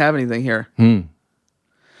don't think we have anything here.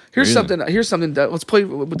 Here's something. Let's play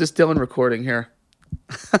with this Dylan recording here.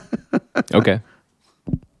 Okay.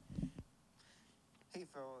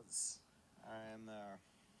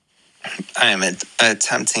 I am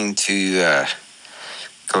attempting to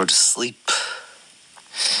go to sleep.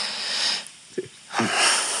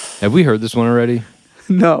 Have we heard this one already?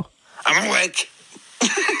 No. I'm awake.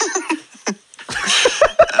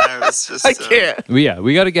 I can't. We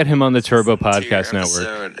got to get him on the Turbo Podcast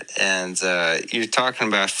Network. And you're talking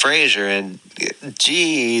about Frasier, and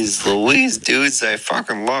geez, Louise, dudes, I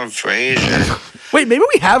fucking love Frasier. Wait, maybe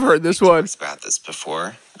we have heard this one. Talked about this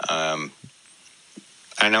before.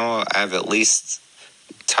 I know I've at least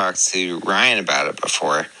talked to Ryan about it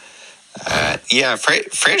before. Yeah,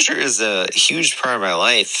 Frasier is a huge part of my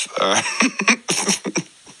life.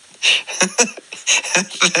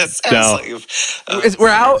 That sounds like we're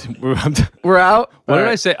out. We're out. What did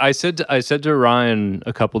I say? I said to Ryan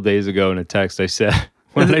a couple days ago in a text. I said,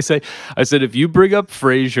 what did I say? I said, if you bring up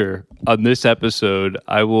Frasier on this episode,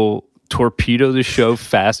 I will torpedo the show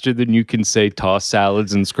faster than you can say tossed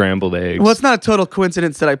salads and scrambled eggs. Well, it's not a total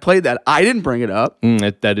coincidence that I played that. I didn't bring it up.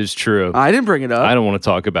 That is true. I didn't bring it up. I don't want to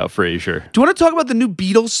talk about Frasier. Do you want to talk about the new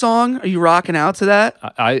Beatles song? Are you rocking out to that?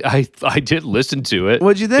 I did listen to it.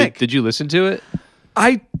 What'd you think? Did you listen to it?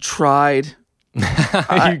 I tried.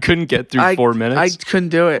 You couldn't get through 4 minutes? I couldn't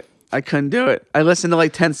do it. I listened to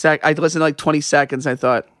like 10 seconds. I listened to like 20 seconds. I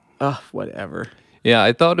thought, oh, whatever. Yeah,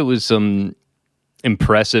 I thought it was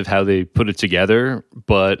impressive how they put it together,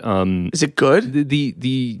 but is it good?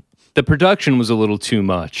 The production was a little too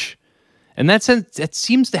much, and that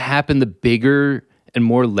seems to happen the bigger and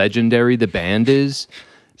more legendary the band is.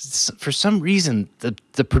 For some reason,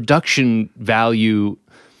 the production value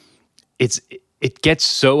it gets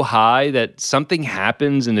so high that something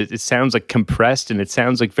happens and it sounds like compressed and it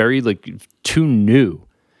sounds like very like too new.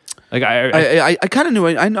 Like I kind of knew.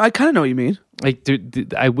 I kind of know what you mean. Like,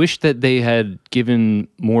 I wish that they had given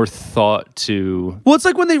more thought to. Well, it's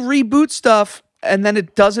like when they reboot stuff and then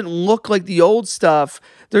it doesn't look like the old stuff.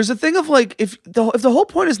 There's a thing of like if the whole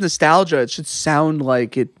point is nostalgia, it should sound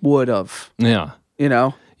like it would have. Yeah. You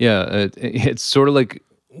know. Yeah, it's sort of like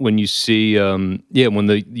when you see, when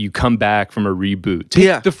you come back from a reboot.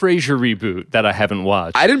 Take the Frasier reboot that I haven't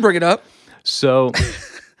watched. I didn't bring it up. So.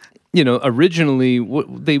 Originally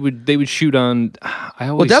they would shoot on.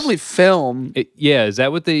 Definitely film. Is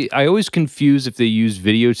that what they? I always confuse if they use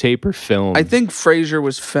videotape or film. I think Frasier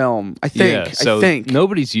was film. I think. Yeah, so I think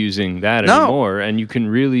nobody's using that anymore, and you can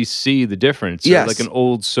really see the difference. Yes, like an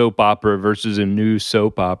old soap opera versus a new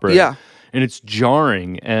soap opera. Yeah, and it's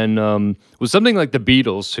jarring. And with something like the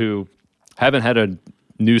Beatles, who haven't had a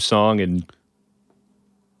new song in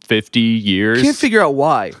 50 years, can't figure out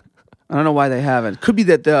why. I don't know why they haven't. Could be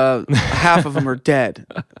that half of them are dead.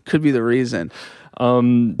 Could be the reason. For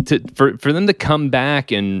them to come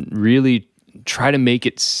back and really try to make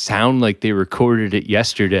it sound like they recorded it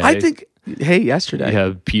yesterday. I think. Hey, yesterday. Yeah,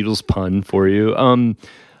 Beatles pun for you.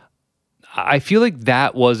 I feel like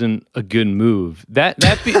that wasn't a good move.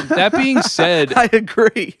 That being said, I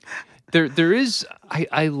agree. There is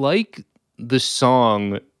I like the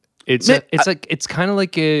song. It's kind of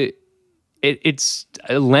like it's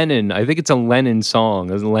a Lennon. I think it's a Lennon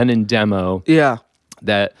song, a Lennon demo. Yeah.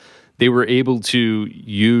 That they were able to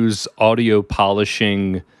use audio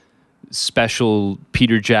polishing special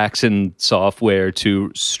Peter Jackson software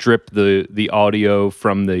to strip the audio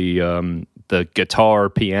from the guitar,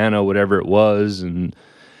 piano, whatever it was, and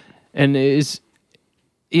is,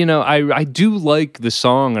 you know, I do like the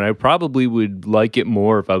song, and I probably would like it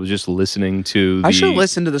more if I was just listening to. I should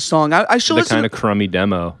listen to the song. I should listen kind of crummy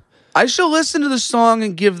demo. I should listen to the song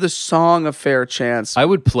and give the song a fair chance. I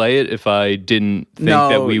would play it if I didn't think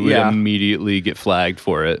that we would immediately get flagged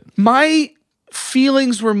for it. My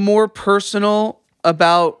feelings were more personal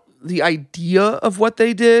about the idea of what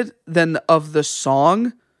they did than of the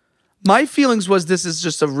song. My feelings was this is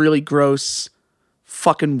just a really gross,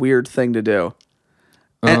 fucking weird thing to do.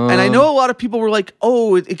 And I know a lot of people were like,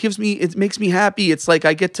 oh, it makes me happy. It's like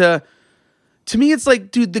I get to me, it's like,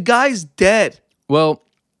 dude, the guy's dead. Well,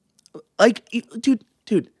 like,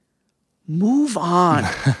 dude, move on.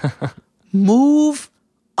 Move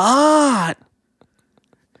on.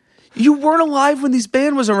 You weren't alive when this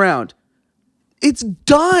band was around. It's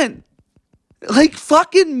done. Like,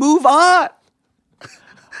 fucking move on.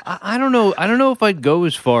 I don't know. I don't know if I'd go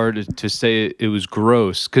as far to say it was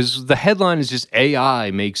gross, because the headline is just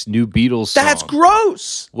AI makes new Beatles song. That's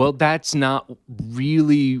gross. Well, that's not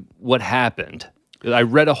really what happened. I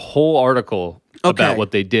read a whole article about what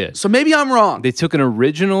they did. So maybe I'm wrong. They took an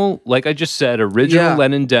original, like I just said,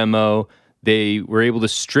 Lennon demo. They were able to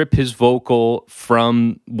strip his vocal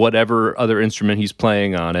from whatever other instrument he's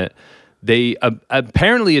playing on it. They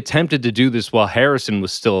apparently attempted to do this while Harrison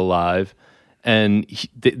was still alive, and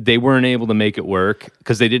they weren't able to make it work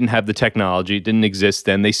because they didn't have the technology. It didn't exist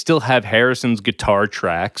then. They still have Harrison's guitar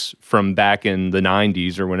tracks from back in the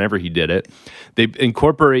 90s or whenever he did it. They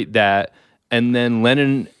incorporate that, and then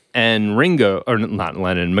Lennon and Ringo, or not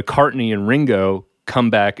Lennon, McCartney and Ringo come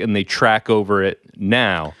back and they track over it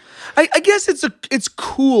now. I guess it's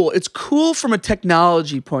cool. It's cool from a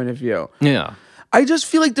technology point of view. Yeah. I just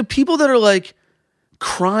feel like the people that are like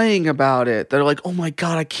crying about it, that are like, oh my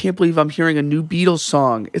God, I can't believe I'm hearing a new Beatles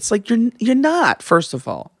song. It's like, you're not, first of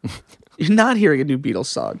all. You're not hearing a new Beatles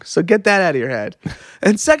song. So get that out of your head.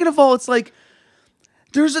 And second of all, it's like,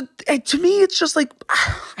 to me, it's just like,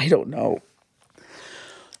 I don't know.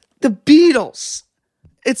 The Beatles.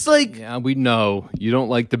 It's like... Yeah, we know. You don't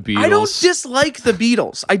like the Beatles. I don't dislike the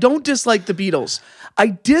Beatles.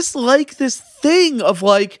 I dislike this thing of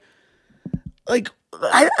it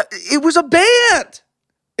was a band.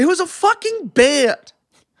 It was a fucking band.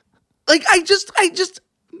 Like, I just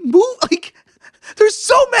move, like, there's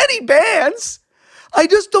so many bands. I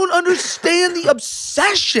just don't understand the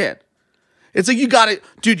obsession. It's like, you got it.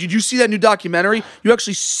 Dude, did you see that new documentary? You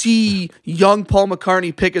actually see young Paul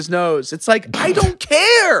McCartney pick his nose. It's like, I don't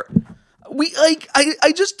care.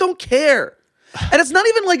 I just don't care. And it's not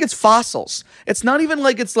even like it's fossils. It's not even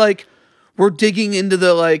like it's like we're digging into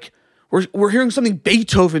the, like, we're hearing something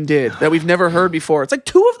Beethoven did that we've never heard before. It's like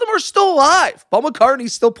 2 of them are still alive. Paul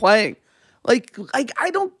McCartney's still playing. Like I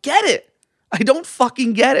don't get it. I don't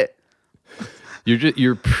fucking get it.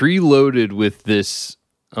 You're preloaded with this,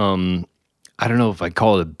 I don't know if I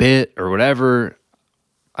call it a bit or whatever.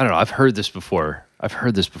 I don't know. I've heard this before,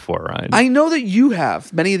 Ryan. I know that you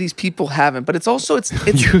have. Many of these people haven't, but it's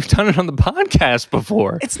you've done it on the podcast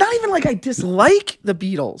before. It's not even like I dislike the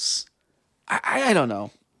Beatles. I don't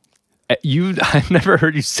know. I've never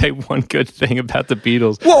heard you say one good thing about the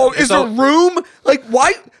Beatles. Whoa, is a room? Like,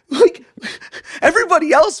 why? Like,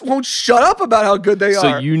 everybody else won't shut up about how good they are.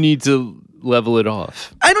 So you need to level it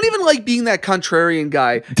off. I don't even like being that contrarian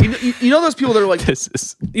guy. You know those people that are like,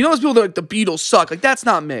 you know those people that are like, the Beatles suck. Like, that's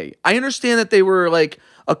not me. I understand that they were like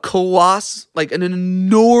a like an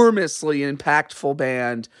enormously impactful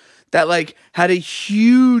band that like had a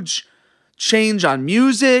huge change on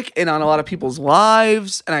music and on a lot of people's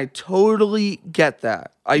lives. And I totally get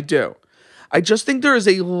that. I do. I just think there is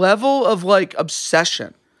a level of like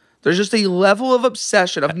obsession. There's just a level of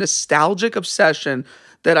obsession, of nostalgic obsession,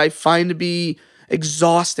 that I find to be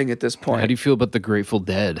exhausting at this point. How do you feel about the Grateful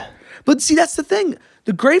Dead? But see, that's the thing.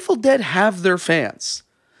 The Grateful Dead have their fans.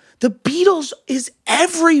 The Beatles is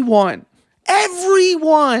everyone.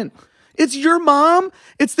 Everyone. It's your mom.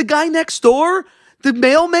 It's the guy next door. The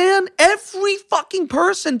mailman. Every fucking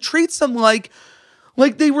person treats them like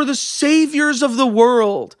they were the saviors of the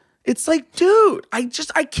world. It's like, dude, I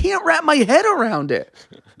can't wrap my head around it.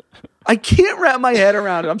 I can't wrap my head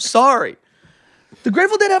around it. I'm sorry. The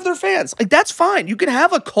Grateful Dead have their fans. Like, that's fine. You can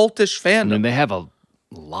have a cultish fandom. I mean, they have a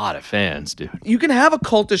lot of fans, dude. You can have a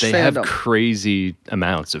cultish fandom. They have crazy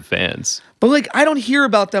amounts of fans. But, like, I don't hear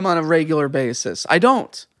about them on a regular basis. I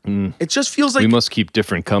don't. It just feels like... We must keep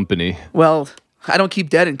different company. Well, I don't keep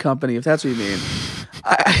Dead in company, if that's what you mean.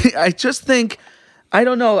 I just think... I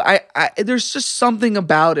don't know. There's just something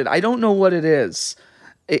about it. I don't know what it is.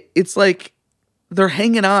 It's like they're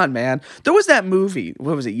hanging on, man. There was that movie,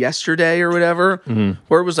 what was it, Yesterday or whatever,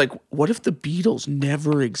 where it was like, what if the Beatles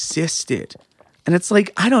never existed? And it's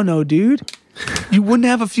like, I don't know, dude. You wouldn't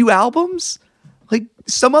have a few albums? Like,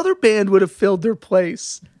 some other band would have filled their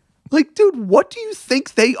place. Like, dude, what do you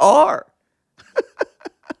think they are?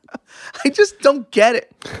 I just don't get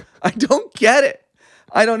it. I don't get it.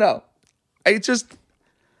 I don't know.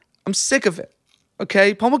 I'm sick of it.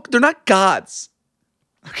 Okay? They're not gods.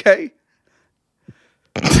 Okay?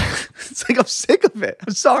 It's like I'm sick of it.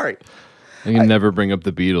 I'm sorry. I can never bring up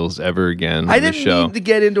the Beatles ever again. I didn't need to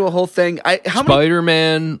get into a whole thing.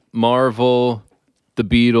 Spider-Man, Marvel, the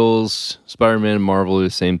Beatles, Spider-Man and Marvel are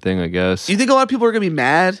the same thing, I guess. Do you think a lot of people are going to be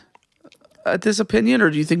mad at this opinion,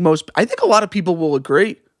 or do you think I think a lot of people will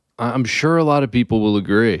agree. I'm sure a lot of people will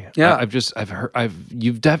agree. Yeah,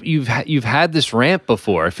 you've had this rant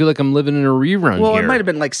before. I feel like I'm living in a rerun. Well, here. It might have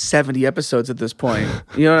been like 70 episodes at this point.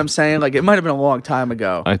 You know what I'm saying? Like, it might have been a long time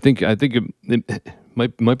ago. I think it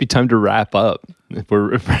might be time to wrap up. If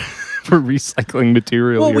we're recycling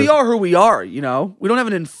material. Well, here. we are who we are. You know, we don't have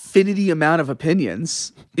an infinity amount of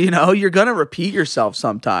opinions. You know, you're gonna repeat yourself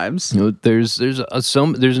sometimes. You know, there's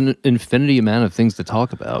an infinity amount of things to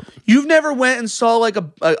talk about. You've never went and saw like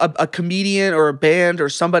a comedian or a band or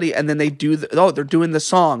somebody, and then they do they're doing the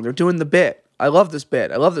song, they're doing the bit. I love this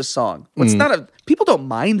bit. I love this song. People don't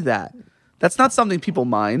mind that. That's not something people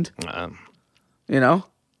mind. You know.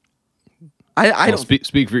 I don't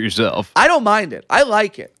speak for yourself. I don't mind it. I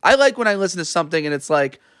like it. I like when I listen to something and it's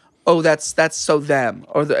like, oh, that's so them,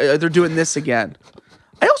 or they're doing this again.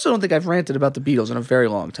 I also don't think I've ranted about the Beatles in a very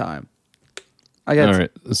long time. All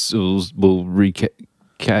right, so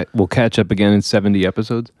we'll catch up again in 70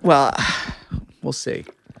 episodes. Well, we'll see.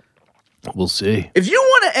 We'll see. If you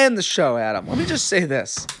want to end the show, Adam, let me just say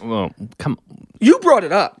this. Well, come on. You brought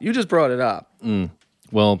it up. You just brought it up.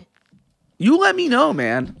 Well. You let me know,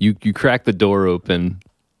 man. You crack the door open,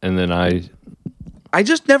 and then I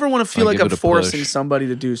just never want to feel like I'm forcing somebody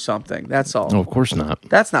to do something. That's all. No, of course not.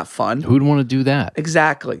 That's not fun. Who'd want to do that?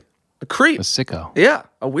 Exactly. A creep. A sicko. Yeah,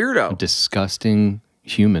 a weirdo. A disgusting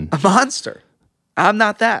human. A monster. I'm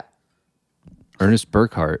not that. Ernest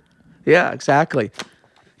Burkhart. Yeah, exactly.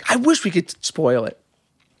 I wish we could spoil it,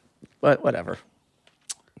 but whatever.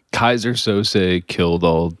 Kaiser Sose killed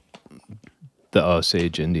all the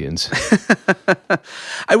Osage Indians.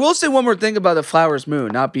 I will say one more thing about the Flowers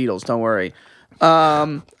Moon, not Beatles, don't worry.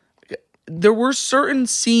 There were certain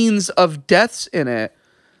scenes of deaths in it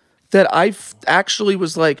that I actually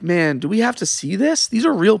was like, man, do we have to see this? These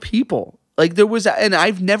are real people. Like, and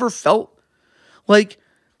I've never felt like,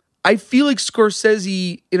 I feel like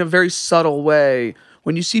Scorsese, in a very subtle way,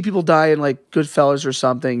 when you see people die in like Goodfellas or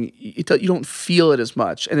something, you don't feel it as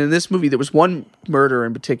much. And in this movie, there was one murder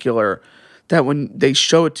in particular that when they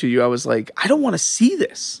show it to you, I was like, I don't want to see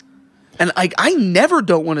this. And like, I never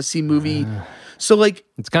don't want to see movie. So like,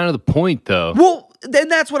 it's kind of the point though. Well, then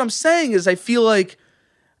that's what I'm saying is I feel like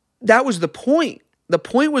that was the point. The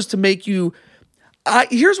point was to make you,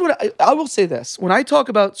 here's what I will say this. When I talk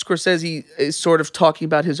about Scorsese is sort of talking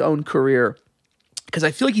about his own career, because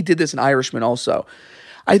I feel like he did this in Irishman also.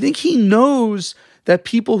 I think he knows that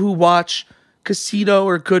people who watch Casino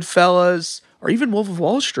or Goodfellas or even Wolf of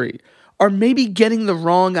Wall Street are maybe getting the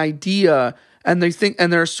wrong idea, and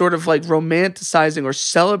they're sort of like romanticizing or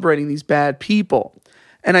celebrating these bad people.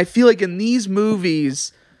 And I feel like in these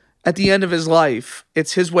movies, at the end of his life,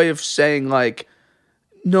 it's his way of saying like,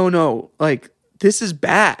 no, like this is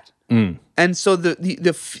bad. And so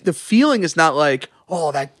the feeling is not like,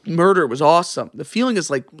 oh, that murder was awesome. The feeling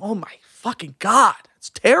is like, oh my fucking God,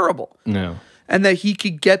 it's terrible. No. And that he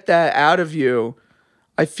could get that out of you,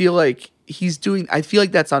 I feel like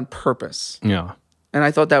that's on purpose. Yeah. And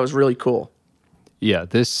I thought that was really cool. Yeah,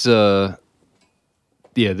 this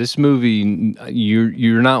movie,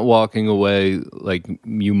 you're not walking away like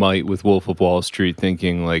you might with Wolf of Wall Street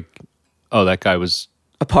thinking like, oh, that guy was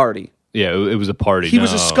a party. Yeah, it was a party. He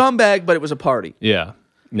was a scumbag, but it was a party. Yeah.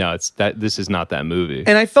 No, this is not that movie.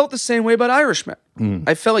 And I felt the same way about Irishman.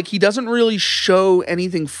 I felt like he doesn't really show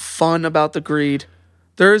anything fun about the greed.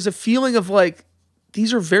 There is a feeling of like,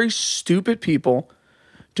 these are very stupid people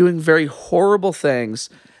doing very horrible things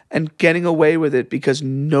and getting away with it because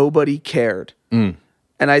nobody cared. And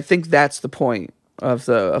I think that's the point.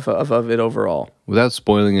 of it overall. Without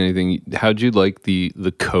spoiling anything, how'd you like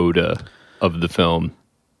the coda of the film?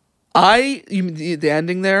 The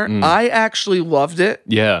ending there, I actually loved it.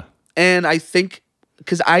 Yeah. And I think,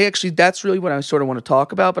 because that's really what I sort of want to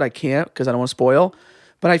talk about, but I can't because I don't want to spoil.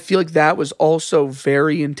 But I feel like that was also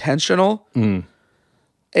very intentional. And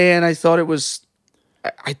I thought it was,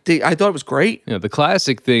 I thought it was great. Yeah, the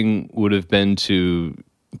classic thing would have been to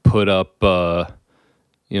put up,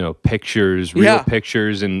 pictures, real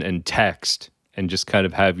pictures and text, and just kind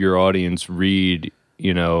of have your audience read,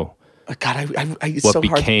 God, it's what so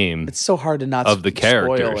became hard. It's so hard to not of the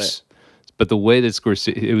characters. But the way that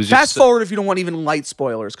Scorsese, it was fast forward if you don't want even light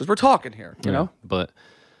spoilers, because we're talking here, you know. But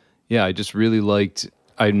yeah, I just really liked.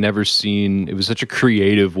 I'd never seen. It was such a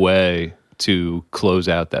creative way to close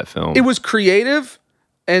out that film. It was creative,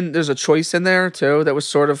 and there's a choice in there too that was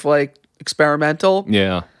sort of like experimental.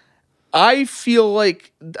 Yeah. I feel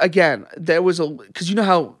like, again, there was because you know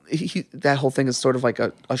how that whole thing is sort of like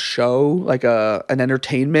a show, like an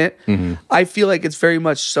entertainment. I feel like it's very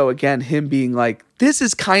much so, again, him being like, this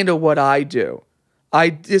is kind of what I do.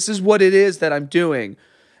 This is what it is that I'm doing.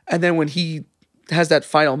 And then when he has that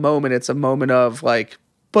final moment, it's a moment of like,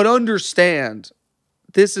 but understand,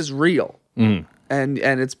 this is real. And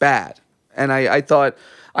it's bad. And I thought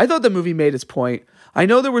the movie made its point. I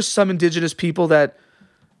know there were some indigenous people that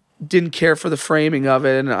didn't care for the framing of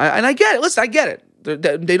it, and I get it. Listen, I get it.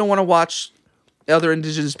 They don't want to watch other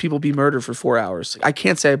indigenous people be murdered for 4 hours. I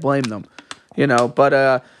can't say I blame them,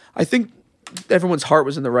 But I think everyone's heart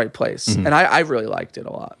was in the right place, and I really liked it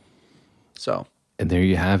a lot. So, and there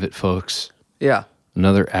you have it, folks. Yeah,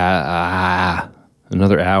 another hour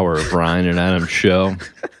of Ryan and Adam show.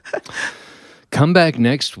 Come back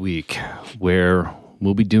next week where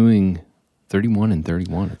we'll be doing 31 and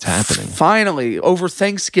 31. It's happening. Finally, over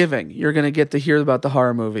Thanksgiving, you're going to get to hear about the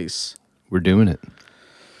horror movies. We're doing it.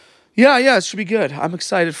 Yeah, it should be good. I'm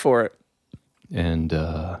excited for it. And,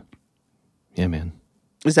 yeah, man.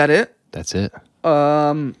 Is that it? That's it.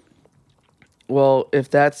 Well, if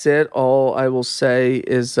that's it, all I will say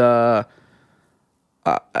is, I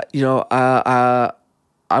want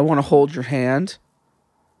to hold your hand,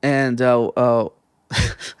 and, and,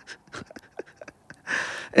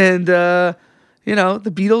 the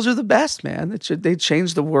Beatles are the best, man. They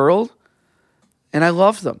changed the world, and I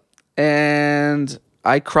love them. And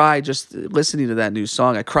I cry just listening to that new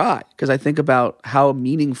song. I cry because I think about how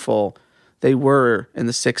meaningful they were in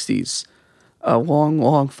the 60s, a long,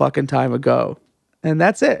 long fucking time ago. And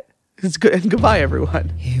that's it. It's good. And goodbye, everyone.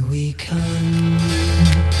 Here we come,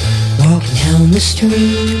 walking down the street.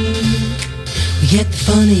 We get the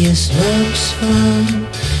funniest looks from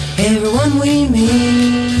everyone we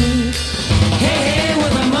meet. Hey, we're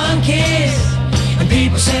the monkeys, and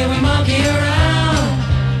people say we monkey around,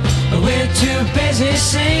 but we're too busy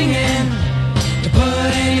singing to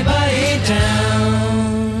put anybody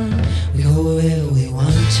down. We go wherever we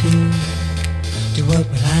want to, do what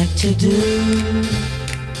we like to do.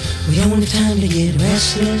 We don't have time to get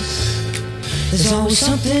restless, there's always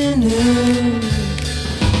something new.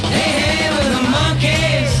 Hey, we're the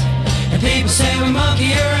monkeys, and people say we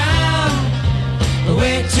monkey around, but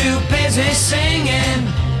we're too busy singing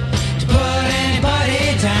to put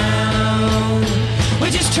anybody down.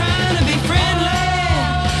 We're just trying to be friendly,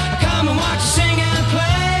 come and watch us sing and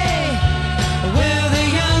play. We're the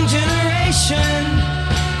young generation,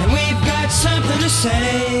 and we've got something to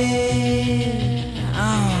say.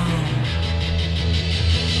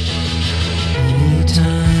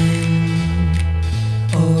 Anytime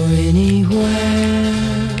or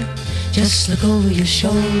anywhere, just look over your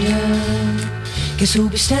shoulder, guess who'll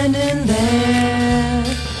be standing there?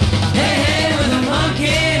 Hey, we're the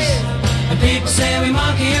monkeys, and people say we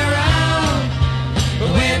monkey around.